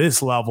didn't see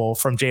this level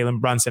from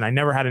Jalen Brunson. I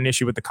never had an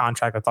issue with the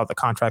contract. I thought the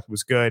contract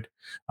was good.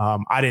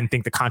 I didn't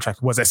think the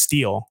contract was a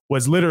steal,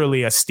 was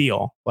literally a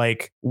steal.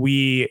 Like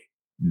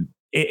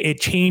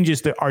it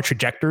changes our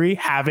trajectory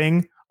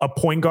having a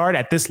point guard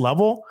at this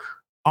level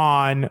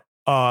on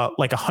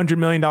like $100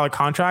 million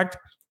contract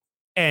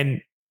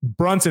and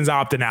Brunson's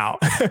opting out.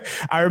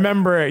 I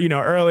remember,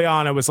 early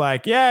on it was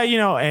like, yeah,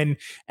 and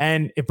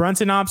if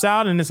Brunson opts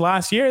out in his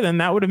last year, then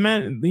that would have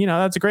meant,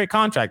 that's a great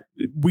contract.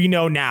 We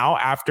know now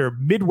after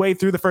midway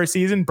through the first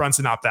season,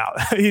 Brunson opted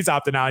out. He's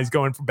opting out. He's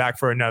going back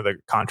for another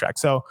contract.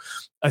 So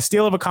a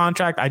steal of a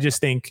contract. I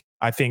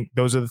think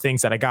those are the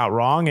things that I got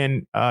wrong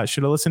and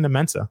should have listened to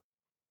Mensa.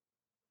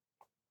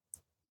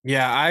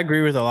 Yeah, I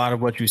agree with a lot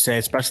of what you say,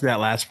 especially that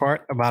last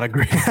part about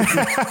agreeing.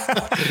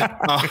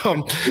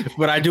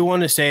 But I do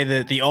want to say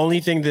that the only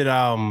thing that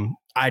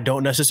I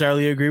don't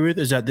necessarily agree with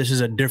is that this is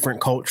a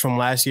different coach from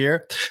last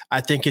year. I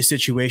think his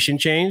situation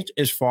changed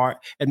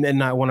and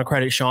then I want to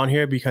credit Sean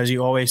here because he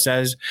always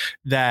says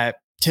that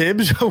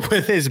Tibbs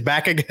with his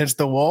back against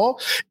the wall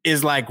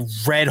is like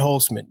Red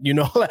Holzman.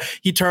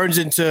 He turns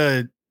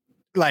into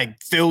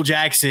like Phil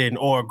Jackson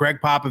or Greg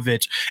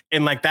Popovich.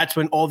 And like, that's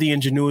when all the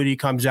ingenuity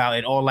comes out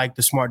and all like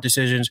the smart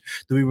decisions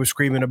that we were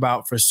screaming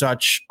about for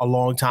such a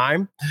long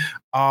time.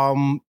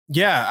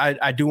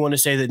 I do want to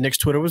say that Nick's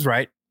Twitter was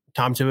right.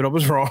 Tom Thibodeau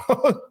was wrong.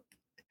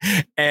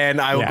 And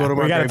I will go to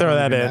my. We got to throw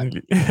that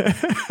in.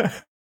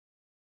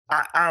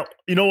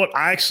 You know what?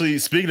 I actually,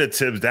 speaking of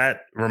Tibbs,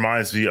 that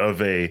reminds me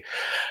of it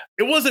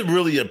wasn't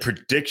really a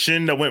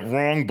prediction that went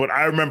wrong, but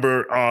I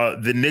remember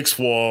the Knicks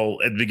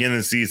wall at the beginning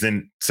of the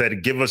season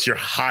said, give us your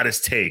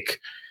hottest take.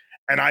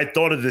 And I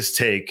thought of this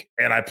take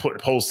and I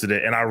posted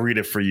it and I'll read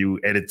it for you.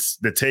 And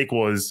the take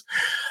was,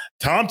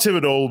 Tom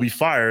Thibodeau will be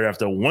fired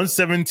after a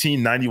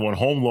 117-91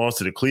 home loss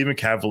to the Cleveland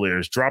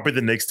Cavaliers, dropping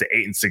the Knicks to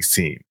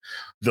 8-16.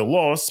 The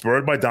loss,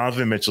 spurred by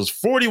Donovan Mitchell's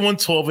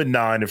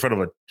 41-12-9 in front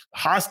of a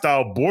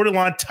hostile,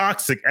 borderline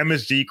toxic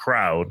MSG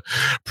crowd,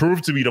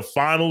 proved to be the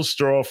final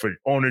straw for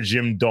owner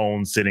Jim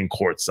Doan sitting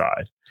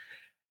courtside.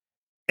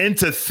 And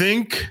to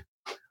think,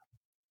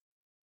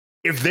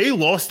 if they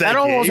lost that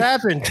almost game,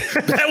 happened.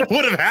 That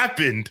would have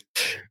happened.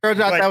 Turns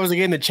out that was a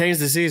game that changed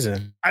the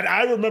season. And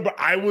I remember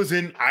I was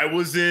in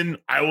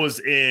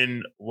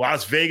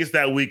Las Vegas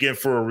that weekend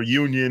for a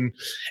reunion,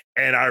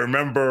 and I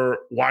remember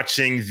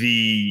watching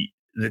the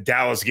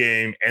Dallas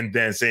game and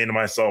then saying to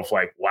myself,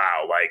 like,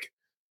 wow, like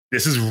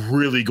this is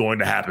really going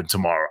to happen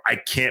tomorrow. I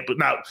can't. But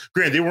now,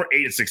 granted, they weren't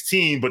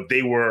 8-16, but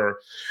they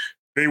were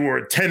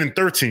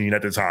 10-13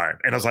 at the time,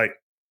 and I was like,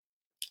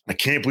 I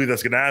can't believe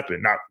that's going to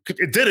happen. Now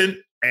it didn't.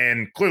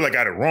 And clearly I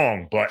got it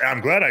wrong, but I'm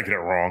glad I got it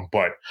wrong.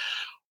 But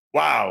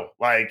wow,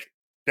 like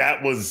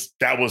that was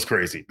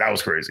crazy. That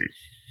was crazy.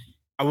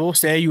 I will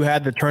say you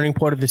had the turning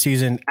point of the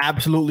season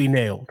absolutely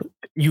nailed.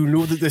 You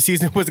knew that the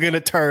season was going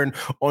to turn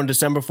on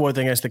December 4th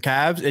against the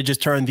Cavs. It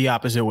just turned the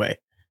opposite way.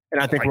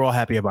 And I think we're all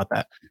happy about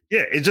that.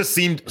 Yeah, it just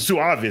seemed too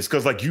obvious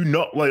because,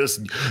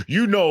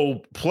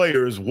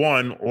 players,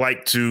 one,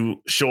 like to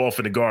show off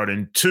in the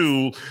Garden,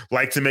 two,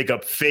 like to make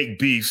up fake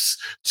beefs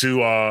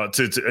to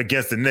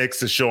against the Knicks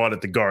to show out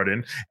at the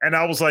Garden. And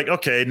I was like,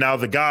 okay, now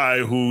the guy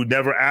who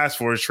never asked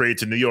for his trade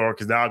to New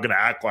York is now going to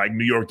act like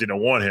New York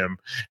didn't want him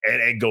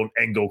and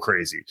go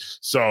crazy.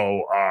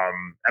 So,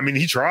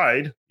 he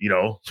tried,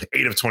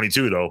 8 of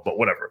 22 though, but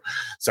whatever.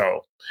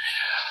 So.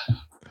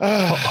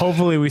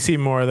 Hopefully we see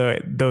more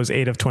of those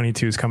 8 of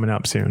 22s coming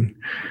up soon.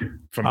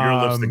 From your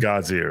lips to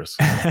God's ears.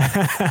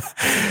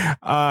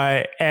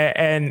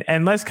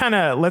 And let's kind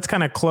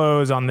of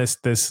close on this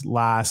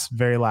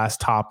very last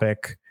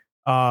topic.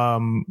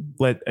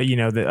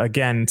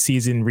 again,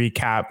 season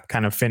recap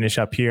kind of finish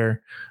up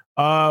here.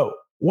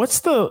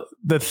 What's the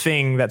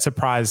thing that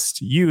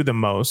surprised you the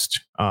most,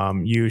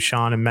 you,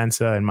 Sean, and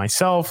Mensa, and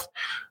myself,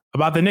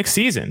 about the Knicks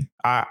season?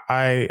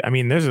 I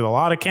mean, there's a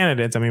lot of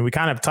candidates. I mean, we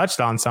kind of touched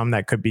on some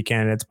that could be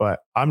candidates, but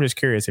I'm just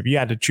curious, if you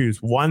had to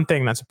choose one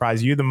thing that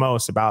surprised you the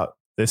most about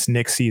this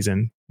Knicks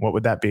season, what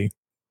would that be?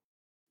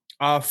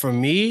 For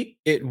me,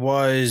 it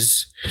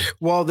was,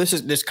 well,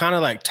 this kind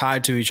of like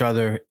tied to each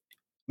other.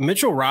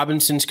 Mitchell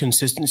Robinson's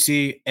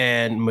consistency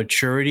and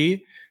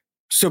maturity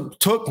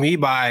took me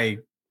by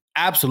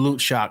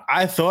absolute shock.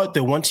 I thought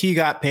that once he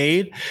got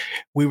paid,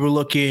 we were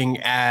looking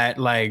at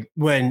like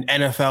when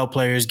NFL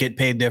players get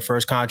paid their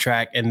first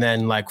contract and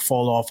then like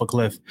fall off a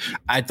cliff.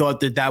 I thought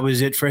that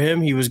was it for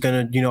him. He was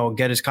going to,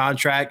 get his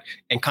contract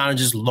and kind of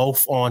just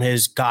loaf on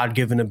his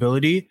God-given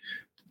ability.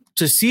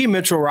 To see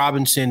Mitchell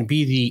Robinson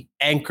be the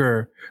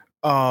anchor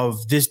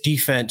of this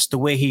defense the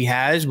way he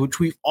has, which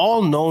we've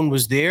all known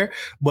was there,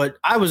 but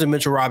I was a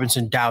Mitchell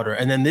Robinson doubter.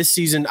 And then this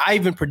season, I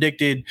even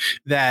predicted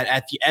that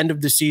at the end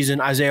of the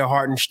season, Isaiah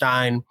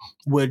Hartenstein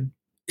would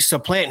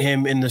supplant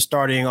him in the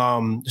starting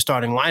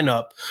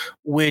lineup,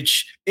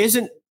 which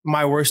isn't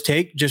my worst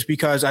take, just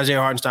because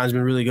Isaiah Hartenstein's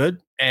been really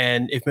good.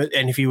 And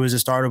if he was a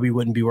starter, we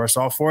wouldn't be worse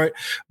off for it.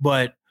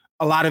 But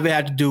a lot of it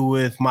had to do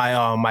with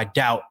my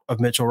doubt of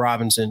Mitchell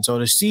Robinson. So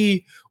to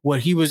see what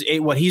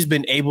he's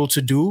been able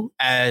to do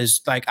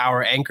as like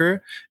our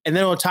anchor, and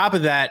then on top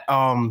of that,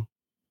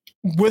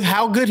 with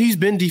how good he's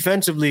been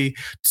defensively,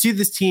 see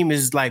this team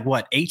is like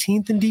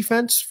 18th in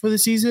defense for the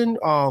season.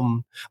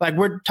 Like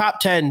we're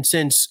top 10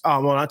 since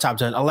not top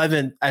 10,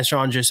 11th, as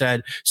Sean just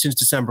said, since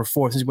December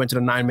 4th, since we went to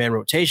the 9-man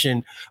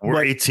rotation.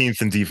 We're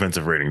 18th in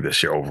defensive rating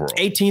this year overall.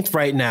 18th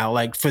right now.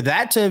 Like for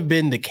that to have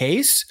been the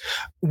case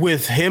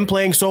with him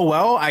playing so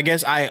well, I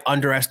guess I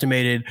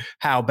underestimated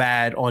how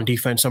bad on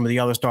defense some of the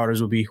other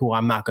starters would be, who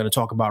I'm not going to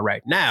talk about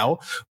right now.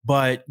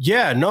 But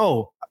yeah,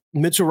 no,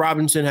 Mitchell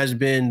Robinson has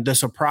been the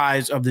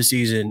surprise of the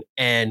season.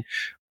 And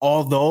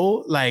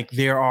although like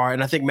there are,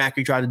 and I think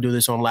Macri tried to do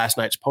this on last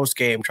night's post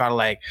game, try to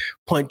like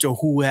point to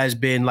who has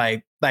been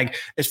like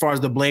as far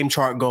as the blame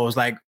chart goes,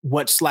 like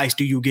what slice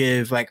do you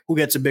give? Like who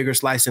gets a bigger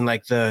slice in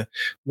like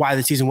why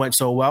the season went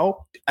so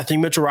well? I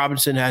think Mitchell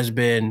Robinson has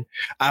been,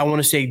 I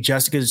want to say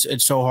just because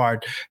it's so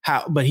hard,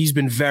 but he's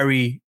been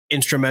very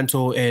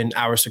instrumental in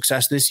our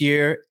success this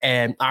year.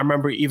 And I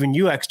remember even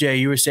you, XJ,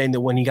 you were saying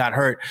that when he got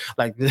hurt,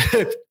 like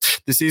the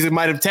season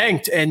might have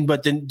tanked,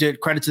 but then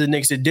credit to the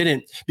Knicks, it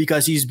didn't,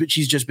 because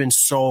she's just been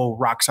so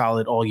rock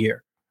solid all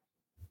year.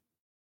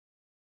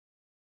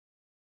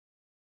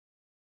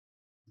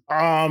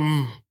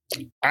 I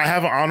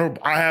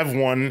have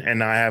one,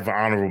 and I have an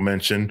honorable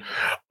mention.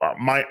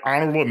 My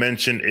honorable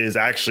mention is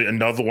actually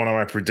another one of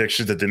my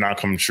predictions that did not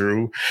come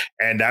true.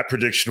 And that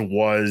prediction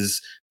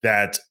was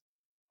that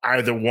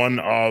either one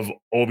of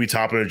Obi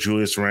Toppin or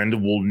Julius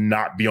Randle will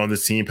not be on the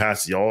team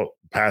past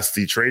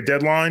the trade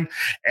deadline.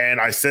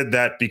 And I said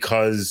that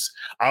because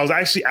I was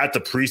actually at the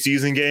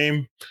preseason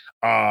game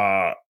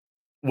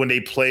when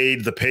they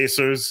played the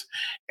Pacers,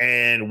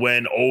 and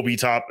when Obi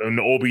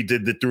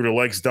did the through the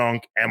legs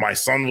dunk, and my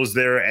son was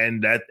there,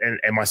 and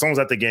my son was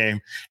at the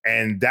game,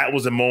 and that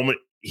was a moment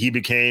he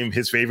became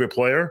his favorite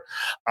player.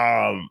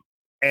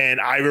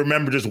 And I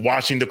remember just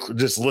listening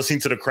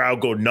to the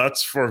crowd go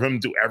nuts for him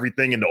to do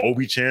everything in the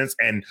Obi chants.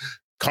 And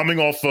coming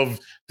off of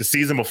the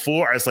season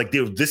before, I was like,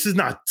 dude, this is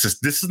not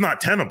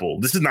tenable.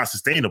 This is not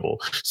sustainable.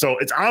 So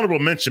it's honorable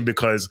mention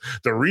because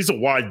the reason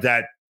why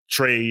that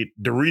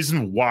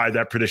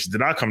prediction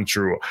did not come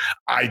true,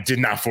 I did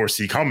not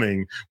foresee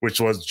coming, which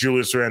was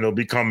Julius Randle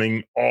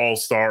becoming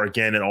all-star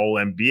again and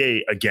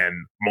all-NBA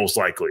again, most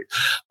likely.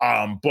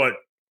 But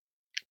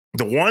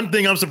the one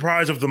thing I'm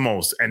surprised of the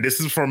most, and this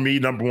is for me,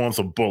 number one,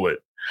 for Bullet,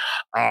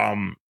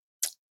 I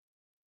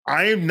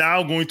am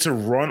now going to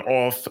run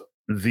off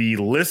the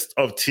list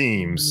of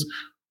teams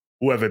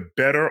who have a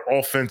better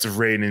offensive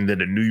rating than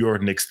the New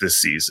York Knicks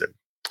this season.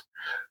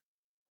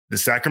 The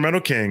Sacramento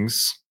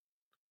Kings.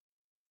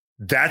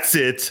 That's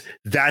it.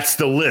 That's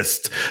the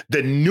list.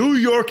 The New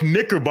York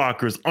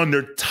Knickerbockers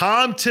under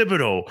Tom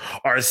Thibodeau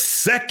are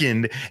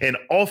second in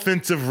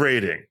offensive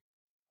rating.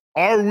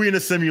 Are we in a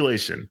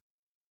simulation?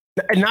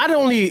 Not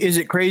only is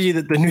it crazy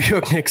that the New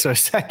York Knicks are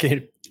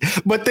second,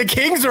 but the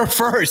Kings are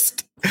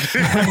first.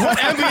 What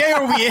NBA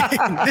are we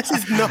in? This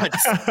is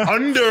nuts.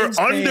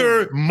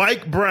 Under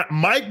Mike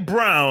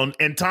Brown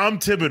and Tom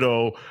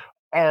Thibodeau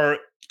are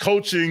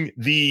coaching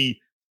the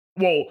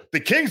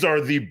Kings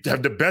have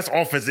the best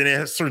offense in the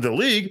history of the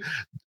league.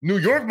 New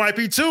York might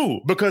be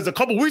too, because a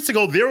couple weeks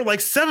ago they were like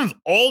 7th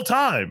all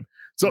time.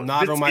 So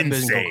not on my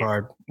bingo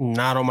card.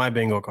 Not on my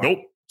bingo card. Nope.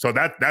 So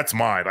that's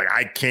mine.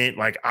 I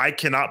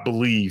cannot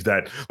believe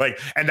that.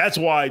 And that's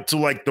why,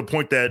 to the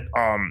point that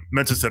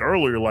Mensa said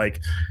earlier,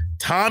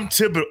 Tom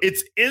Thibodeau,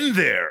 it's in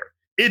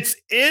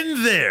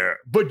there,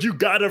 but you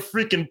gotta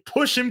freaking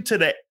push him to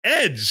the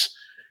edge.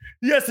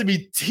 He has to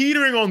be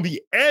teetering on the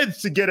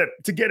edge to get it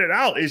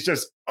out. It's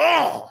just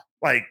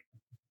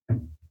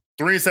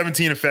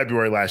 3-17 in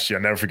February last year.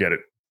 I'll never forget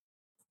it.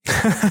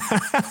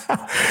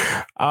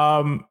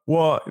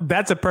 Well,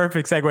 that's a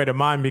perfect segue to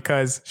mine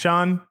because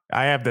Sean,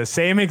 I have the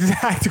same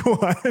exact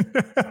one.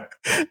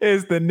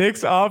 Is the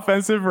Knicks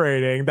offensive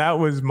rating. That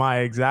was my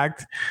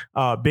exact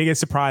biggest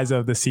surprise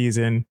of the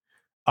season.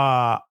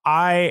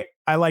 I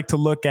like to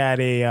look at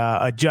a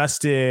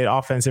adjusted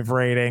offensive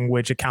rating,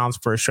 which accounts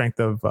for strength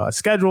of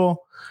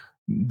schedule.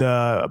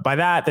 By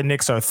that, the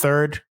Knicks are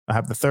third. I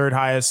have the third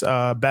highest,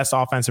 best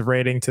offensive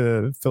rating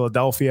to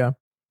Philadelphia.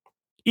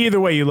 Either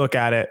way you look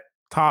at it,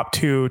 top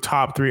 2,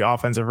 top 3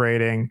 offensive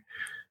rating.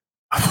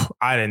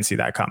 I didn't see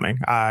that coming.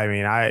 I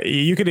mean,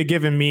 you could have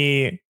given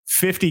me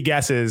 50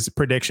 guesses,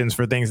 predictions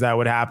for things that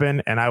would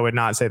happen, and I would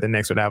not say the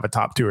Knicks would have a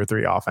top 2 or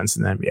 3 offense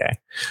in the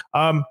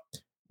NBA.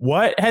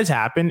 What has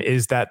happened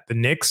is that the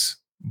Knicks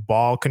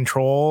ball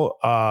control,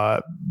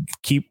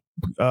 keep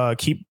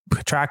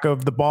track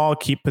of the ball,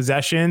 keep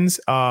possessions.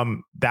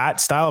 That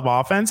style of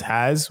offense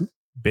has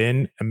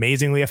been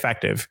amazingly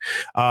effective.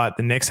 The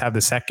Knicks have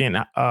the second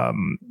in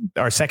the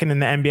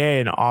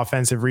NBA in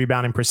offensive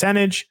rebounding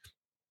percentage.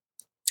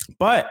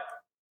 But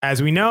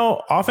as we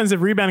know,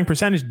 offensive rebounding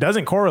percentage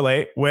doesn't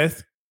correlate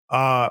with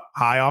high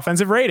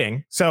offensive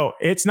rating. So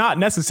it's not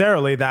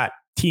necessarily that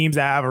teams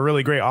that have a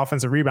really great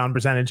offensive rebound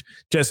percentage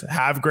just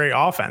have great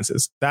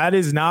offenses. That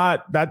does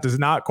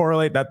not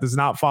correlate. That does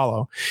not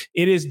follow.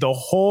 It is the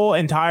whole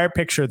entire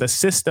picture, the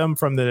system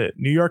from the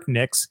New York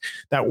Knicks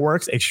that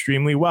works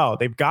extremely well.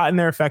 They've gotten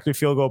their effective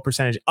field goal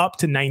percentage up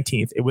to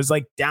 19th. It was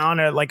like down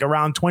at like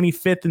around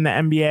 25th in the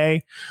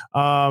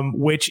NBA,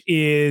 which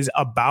is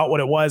about what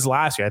it was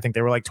last year. I think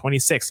they were like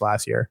 26th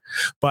last year,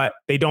 but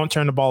they don't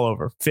turn the ball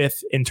over.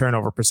 5th in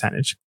turnover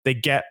percentage. They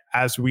get,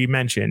 as we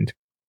mentioned,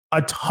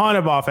 a ton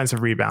of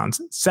offensive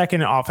rebounds, 2nd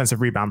in offensive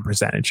rebound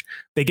percentage.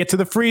 They get to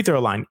the free throw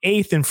line,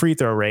 8th in free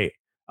throw rate.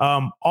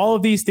 All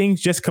of these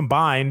things just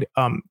combined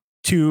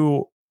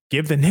to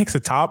give the Knicks a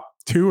top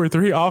 2 or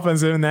 3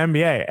 offensive in the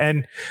NBA.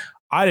 And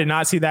I did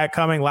not see that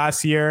coming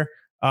last year.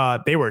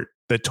 They were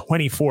the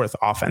 24th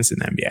offense in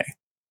the NBA.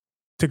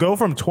 To go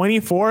from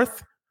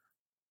 24th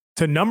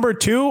to number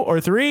 2 or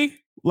 3,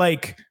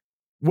 like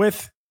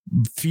with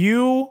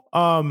few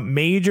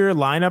major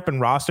lineup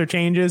and roster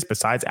changes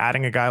besides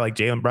adding a guy like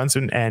Jalen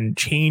Brunson and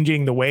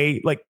changing the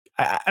way, like,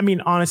 I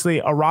mean, honestly,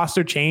 a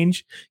roster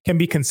change can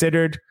be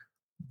considered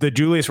the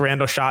Julius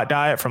Randle shot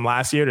diet from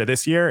last year to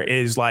this year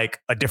is like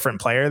a different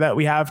player that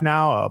we have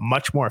now, a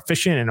much more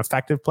efficient and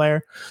effective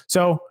player.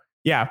 So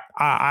yeah,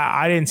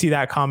 I didn't see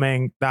that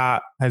coming.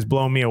 That has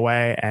blown me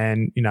away.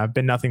 And, you know, I've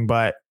been nothing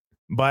but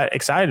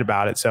excited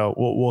about it. So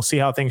we'll see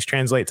how things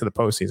translate to the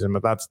postseason,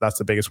 but that's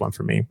the biggest one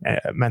for me.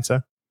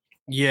 Mensa.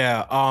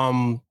 Yeah.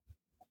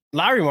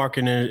 Lauri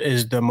Markkanen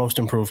is the most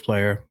improved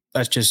player.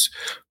 Let's just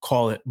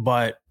call it.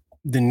 But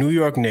the New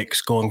York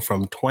Knicks going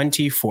from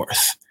 24th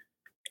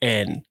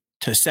and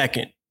to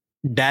 2nd,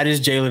 that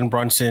is Jalen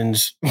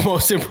Brunson's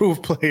most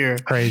improved player.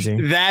 Crazy.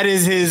 That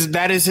is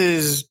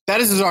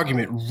his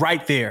argument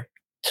right there.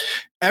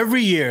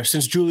 Every year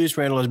since Julius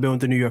Randle has been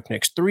with the New York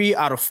Knicks, 3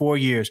 out of 4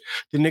 years,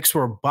 the Knicks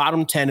were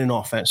bottom 10 in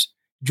offense.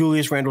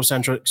 Julius Randle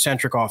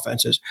centric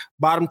offenses.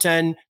 Bottom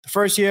 10 the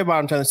first year,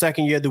 bottom 10 the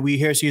second year. The We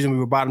Here season, we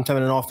were bottom 10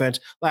 in offense.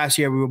 Last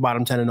year, we were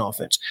bottom 10 in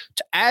offense.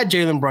 To add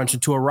Jalen Brunson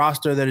to a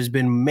roster that has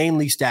been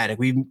mainly static,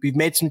 we've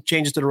made some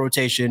changes to the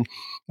rotation,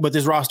 but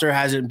this roster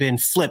hasn't been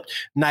flipped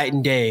night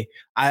and day,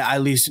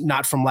 at least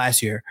not from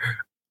last year.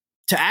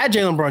 To add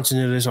Jalen Brunson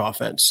to this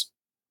offense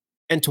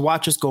and to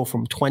watch us go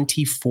from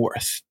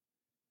 24th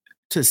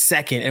to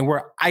 2nd, and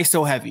we're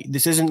ISO heavy.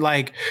 This isn't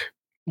like,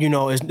 you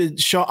know,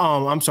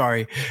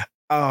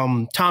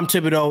 Tom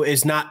Thibodeau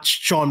is not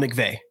Sean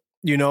McVay.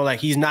 You know, like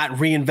he's not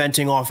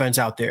reinventing offense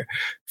out there.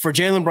 For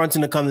Jalen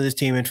Brunson to come to this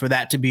team and for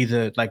that to be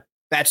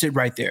that's it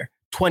right there.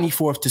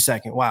 24th to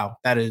 2nd. Wow,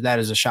 that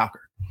is a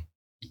shocker.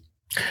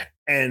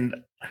 And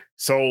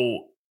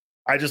so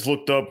I just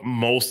looked up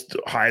most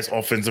highest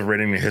offensive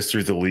rating in the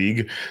history of the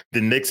league.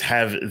 The Knicks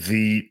have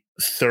the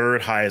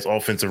 3rd highest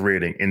offensive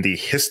rating in the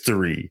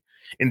history.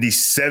 In the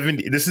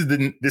 70, this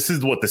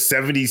is what, the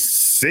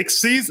 76th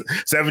season,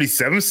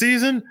 77th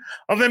season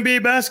of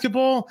NBA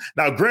basketball.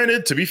 Now,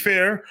 granted, to be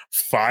fair,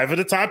 5 of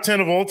the top 10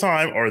 of all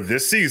time are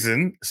this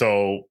season,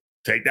 so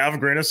take that with a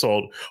grain of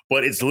salt.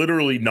 But it's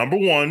literally number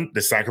 1,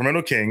 the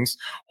Sacramento Kings,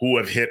 who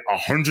have hit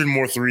 100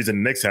 more threes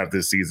than the Knicks have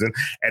this season,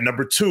 and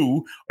number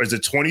 2 is the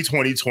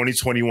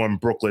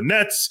 2020-2021 Brooklyn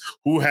Nets,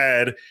 who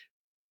had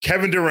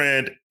Kevin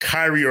Durant,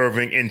 Kyrie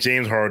Irving, and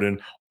James Harden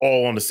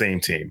all on the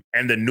same team.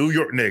 And the New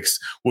York Knicks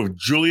with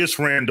Julius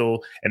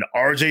Randle and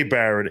RJ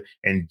Barrett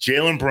and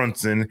Jalen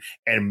Brunson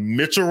and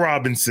Mitchell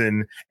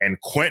Robinson and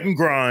Quentin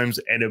Grimes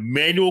and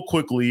Emmanuel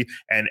Quickley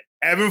and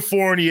Evan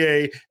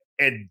Fournier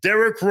and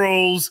Derrick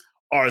Rose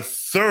are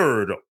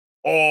 3rd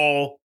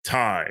all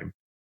time.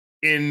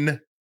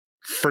 In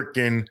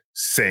freaking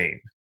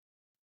sane.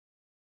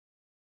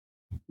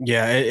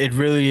 Yeah, it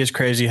really is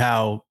crazy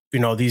how, you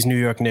know, these New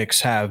York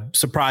Knicks have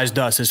surprised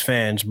us as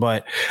fans.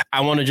 But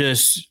I want to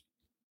just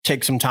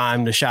take some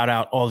time to shout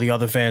out all the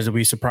other fans that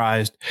we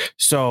surprised.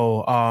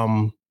 So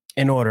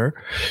in order.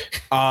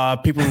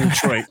 People in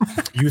Detroit,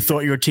 you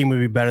thought your team would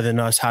be better than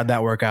us. How'd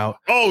that work out?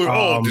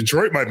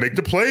 Detroit might make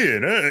the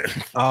play-in.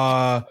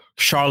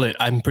 Charlotte,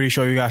 I'm pretty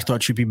sure you guys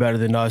thought you'd be better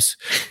than us.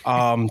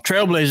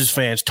 Trailblazers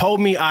fans told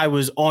me I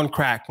was on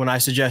crack when I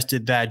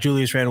suggested that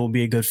Julius Randle would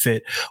be a good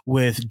fit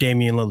with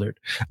Damian Lillard.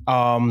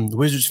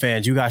 Wizards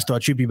fans, you guys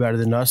thought you'd be better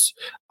than us.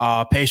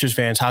 Pacers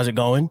fans, how's it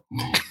going?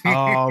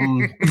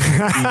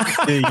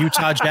 The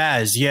Utah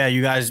Jazz, yeah,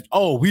 you guys.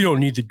 Oh, we don't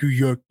need the New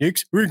York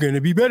Knicks. We're gonna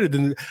be better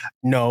than.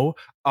 No,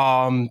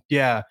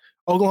 yeah.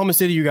 Oklahoma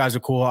City, you guys are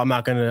cool. I'm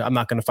not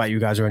gonna fight you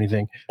guys or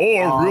anything.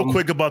 Or real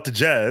quick about the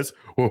Jazz,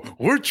 well,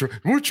 we're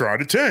trying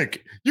to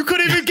tank. You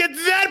couldn't even get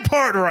that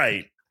part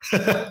right.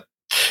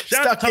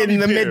 Stuck in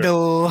the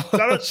middle.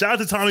 Shout out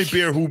to Tommy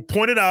Beer, who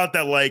pointed out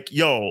that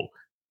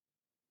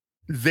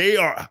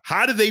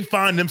how did they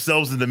find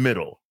themselves in the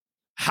middle?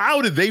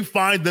 How did they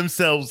find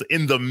themselves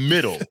in the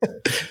middle?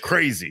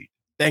 Crazy.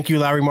 Thank you,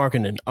 Larry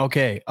Markkinen.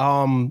 Okay.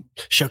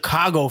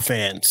 Chicago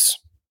fans.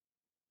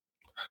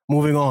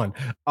 Moving on.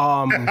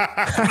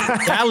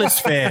 Dallas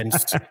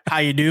fans, how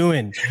you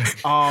doing?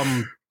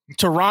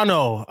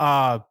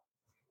 Toronto,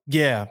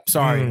 yeah,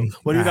 sorry.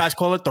 What do you guys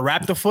call it? The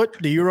Raptor foot?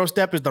 The Euro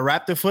step is the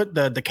Raptor foot?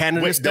 The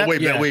Canada step?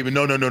 Wait a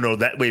minute. No.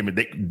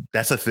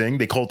 That's a thing.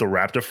 They call it the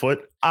Raptor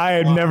foot. I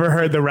had never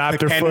heard the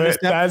Raptor foot.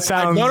 Step? That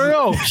sounds...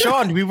 No.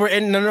 Sean, we were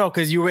in... No,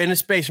 because you were in a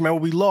space. Remember,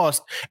 we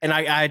lost, and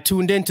I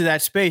tuned into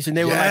that space, and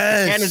they were like,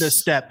 the Canada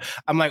step.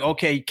 I'm like,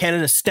 okay,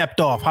 Canada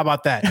stepped off. How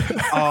about that?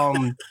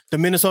 The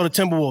Minnesota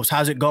Timberwolves,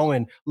 how's it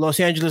going? Los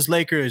Angeles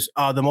Lakers,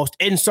 the most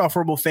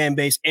insufferable fan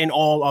base in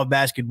all of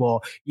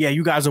basketball. Yeah,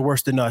 you guys are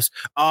worse than us.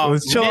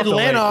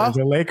 Atlanta.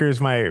 The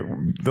Lakers might...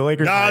 No.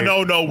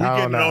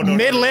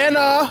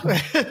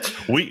 Mid-Atlanta.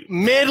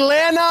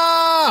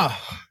 Mid-Atlanta.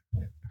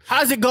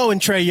 How's it going,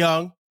 Trae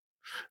Young?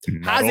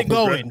 How's it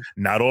going?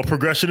 Not all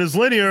progression is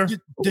linear.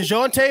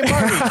 DeJounte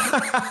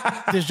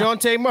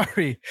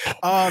Murray.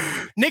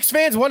 Knicks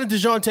fans wanted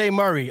DeJounte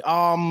Murray.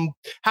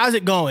 How's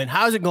it going?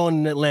 How's it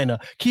going in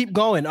Atlanta? Keep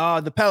going.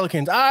 The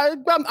Pelicans.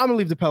 I'm gonna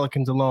leave the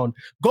Pelicans alone.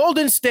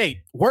 Golden State,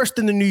 worse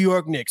than the New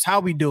York Knicks.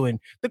 How we doing?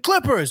 The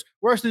Clippers,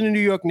 worse than the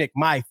New York Knicks.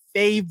 My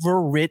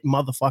favorite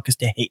motherfuckers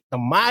to hate. The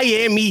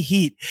Miami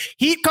Heat.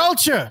 Heat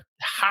culture.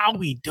 How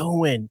we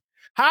doing?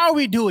 How are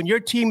we doing? Your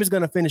team is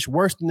going to finish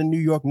worse than the New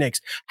York Knicks.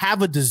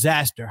 Have a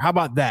disaster. How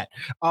about that?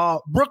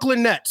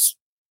 Brooklyn Nets.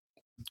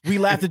 We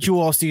laughed at you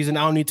all season.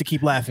 I don't need to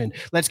keep laughing.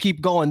 Let's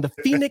keep going. The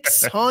Phoenix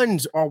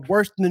Suns are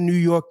worse than the New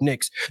York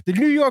Knicks. The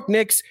New York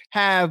Knicks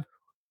have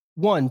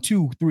 1,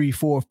 2, 3,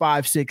 4,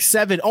 5, 6,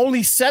 7.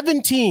 Only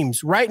 7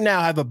 teams right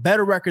now have a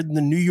better record than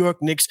the New York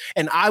Knicks.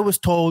 And I was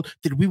told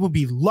that we would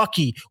be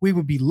lucky. We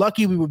would be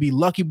lucky to be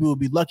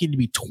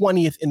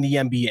 20th in the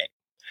NBA.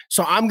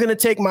 So I'm going to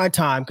take my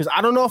time because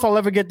I don't know if I'll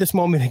ever get this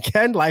moment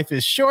again. Life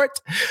is short,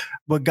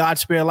 but God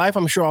spare life.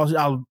 I'm sure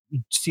I'll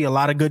see a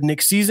lot of good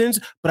Knicks seasons,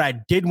 but I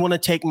did want to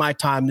take my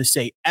time to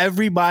say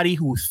everybody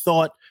who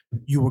thought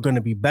you were going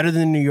to be better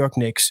than the New York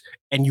Knicks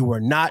and you were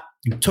not,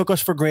 you took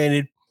us for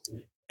granted,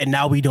 and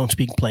now we don't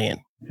speak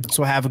playing.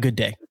 So have a good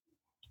day.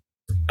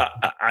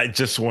 I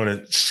just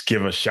want to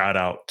give a shout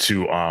out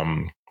to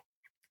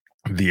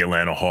the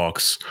Atlanta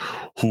Hawks,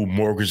 who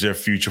mortgaged their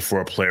future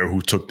for a player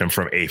who took them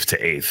from 8th to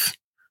 8th.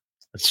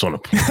 That's on a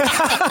point.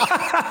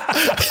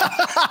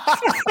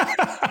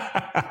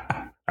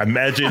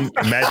 Imagine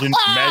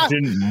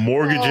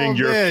mortgaging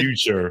your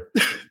future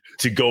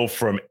to go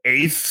from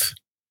 8th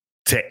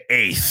to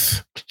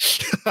 8th.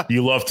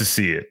 You love to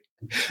see it.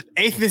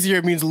 8th this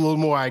year means a little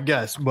more, I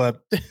guess,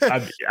 but I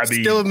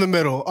mean, still in the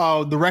middle.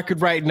 The record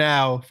right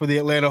now for the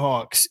Atlanta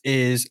Hawks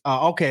is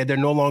okay. They're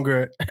no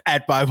longer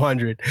at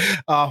 500,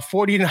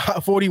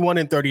 41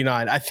 and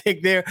 39. I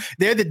think they're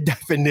the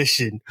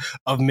definition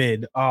of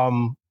mid.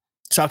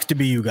 Sucks to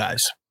be you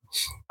guys.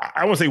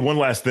 I want to say one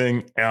last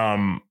thing.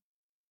 And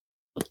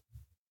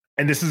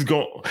this is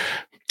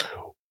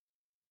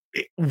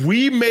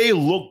we may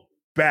look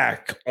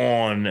back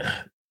on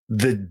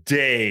the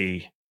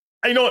day.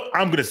 You know what?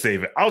 I'm going to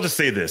save it. I'll just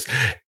say this.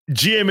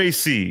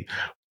 GMAC,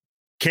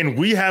 can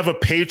we have a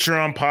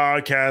Patreon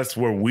podcast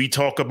where we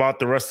talk about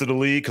the rest of the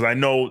league? Because I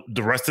know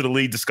the rest of the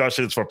league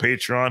discussion is for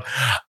Patreon.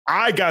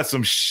 I got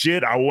some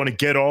shit I want to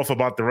get off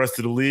about the rest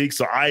of the league.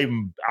 So I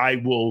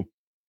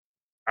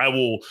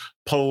will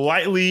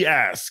politely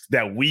ask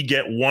that we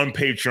get one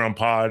Patreon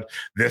pod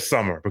this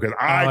summer because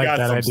I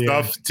got some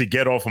stuff to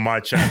get off of my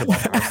chest.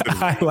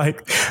 I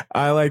like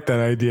that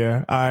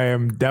idea. I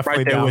am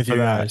definitely down for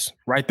that.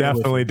 Right there,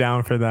 definitely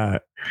down for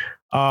that.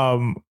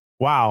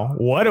 Wow,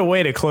 what a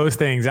way to close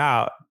things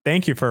out.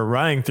 Thank you for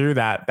running through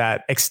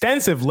that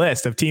extensive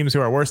list of teams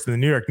who are worse than the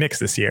New York Knicks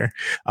this year.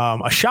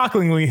 A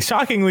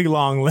shockingly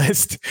long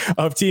list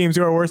of teams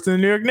who are worse than the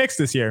New York Knicks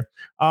this year.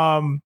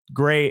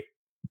 Great.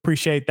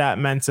 Appreciate that,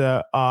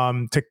 Mensa.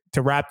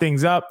 To wrap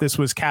things up, this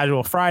was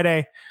Casual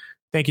Friday.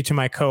 Thank you to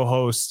my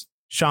co-hosts,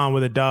 Sean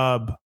with a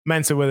dub,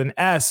 Mensa with an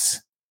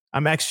S.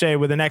 I'm XJ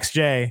with an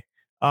XJ.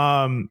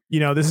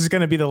 This is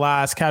going to be the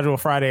last Casual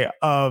Friday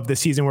of the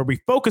season where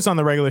we focus on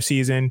the regular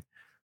season.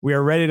 We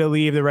are ready to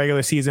leave the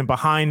regular season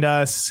behind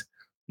us.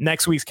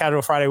 Next week's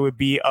Casual Friday would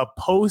be a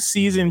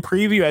postseason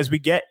preview as we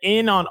get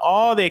in on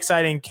all the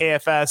exciting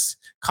KFS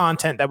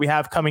content that we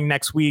have coming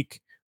next week.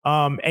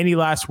 Any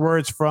last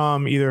words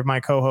from either of my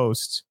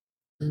co-hosts?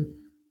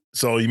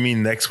 So you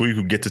mean next week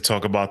we get to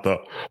talk about the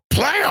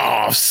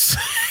playoffs?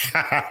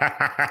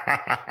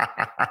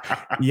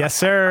 Yes,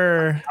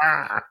 sir.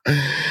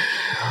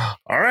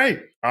 All right.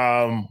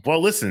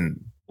 Well,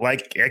 listen,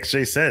 like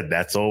XJ said,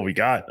 that's all we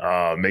got.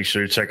 Make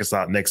sure to check us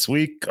out next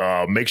week.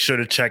 Make sure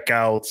to check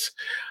out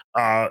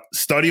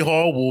Study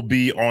Hall will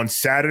be on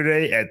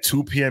Saturday at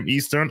 2 p.m.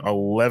 Eastern,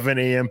 11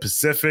 a.m.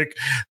 Pacific.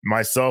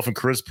 Myself and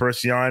Chris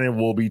Persianen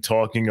will be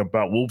talking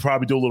about, we'll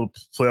probably do a little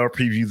playoff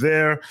preview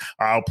there.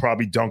 I'll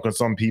probably dunk on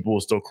some people who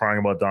are still crying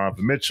about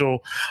Donovan Mitchell.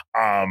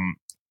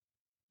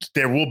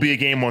 There will be a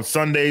game on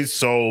Sundays,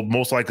 so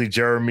most likely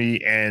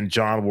Jeremy and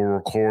John will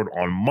record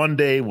on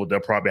Monday. They'll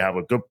probably have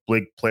a good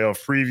big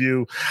playoff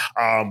preview.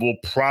 We'll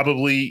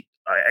probably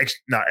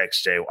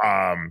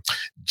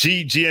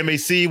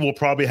GMAC will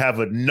probably have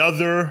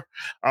another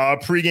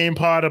pregame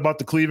pod about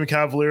the Cleveland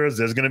Cavaliers.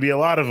 There's going to be a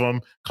lot of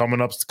them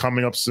coming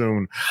up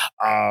soon.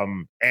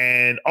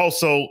 And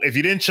also, if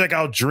you didn't check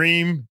out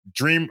Dream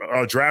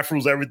Draft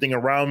Rules Everything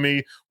Around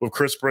Me with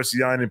Chris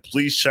Persianen,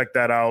 please check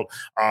that out.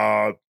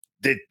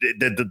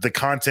 The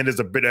content is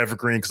a bit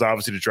evergreen because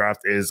obviously the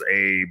draft is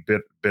a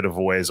bit of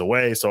a ways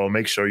away. So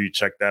make sure you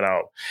check that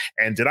out.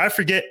 And did I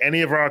forget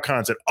any of our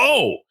content?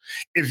 Oh,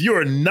 if you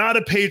are not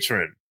a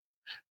patron,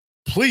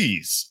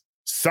 please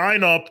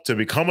sign up to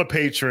become a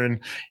patron.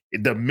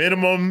 The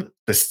minimum,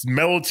 the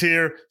mellow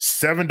tier,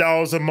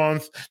 $7 a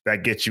month.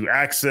 That gets you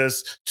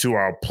access to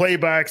our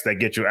playbacks. That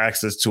gets you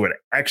access to an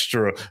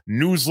extra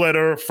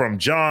newsletter from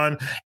John.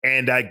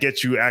 And that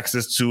gets you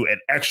access to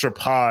an extra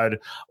pod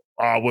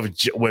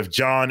with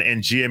John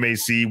and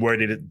GMAC, where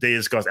they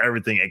discuss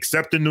everything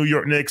except the New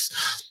York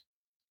Knicks.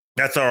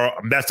 That's our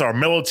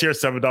mellow tier,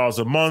 $7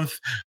 a month.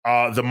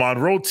 The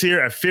Monroe tier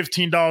at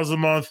 $15 a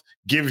month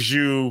gives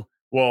you,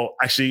 well,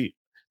 actually,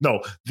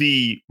 no,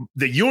 the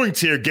Ewing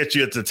tier gets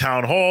you at the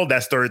town hall.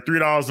 That's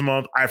 $33 a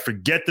month. I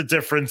forget the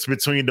difference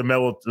between the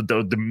mellow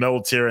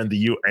tier and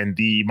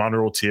the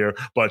Monroe tier,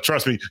 but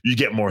trust me, you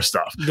get more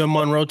stuff. The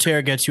Monroe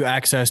tier gets you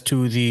access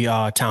to the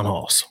town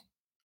halls.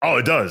 Oh,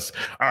 it does.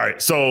 All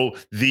right. So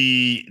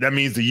that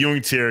means the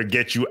Ewing tier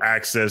gets you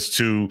access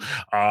to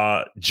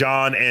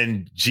John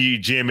and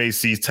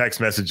GMAC's text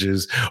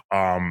messages.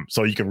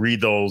 So you can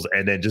read those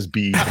and then just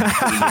be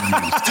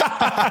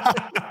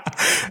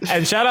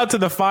And shout out to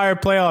the fire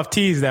playoff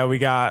tees that we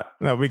got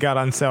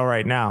on sale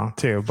right now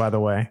too, by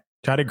the way.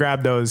 Try to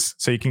grab those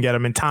so you can get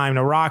them in time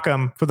to rock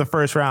them for the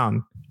first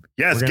round.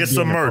 Yes, get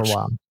some merch.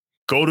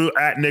 Go to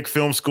 @Nick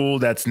Film School.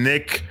 That's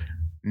Nick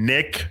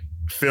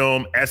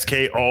Film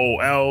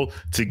SKOL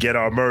to get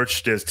our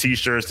merch. There's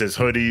t-shirts, there's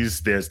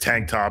hoodies, there's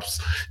tank tops.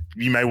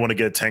 You might want to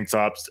get tank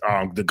tops.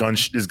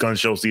 This gun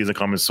show season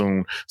coming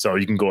soon, so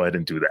you can go ahead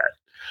and do that.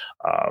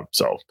 All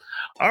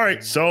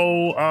right.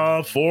 So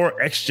for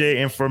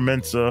XJ and for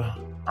Mensa,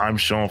 I'm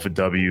Sean for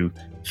W.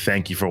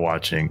 Thank you for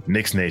watching.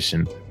 Knicks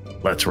Nation,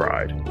 let's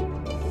ride.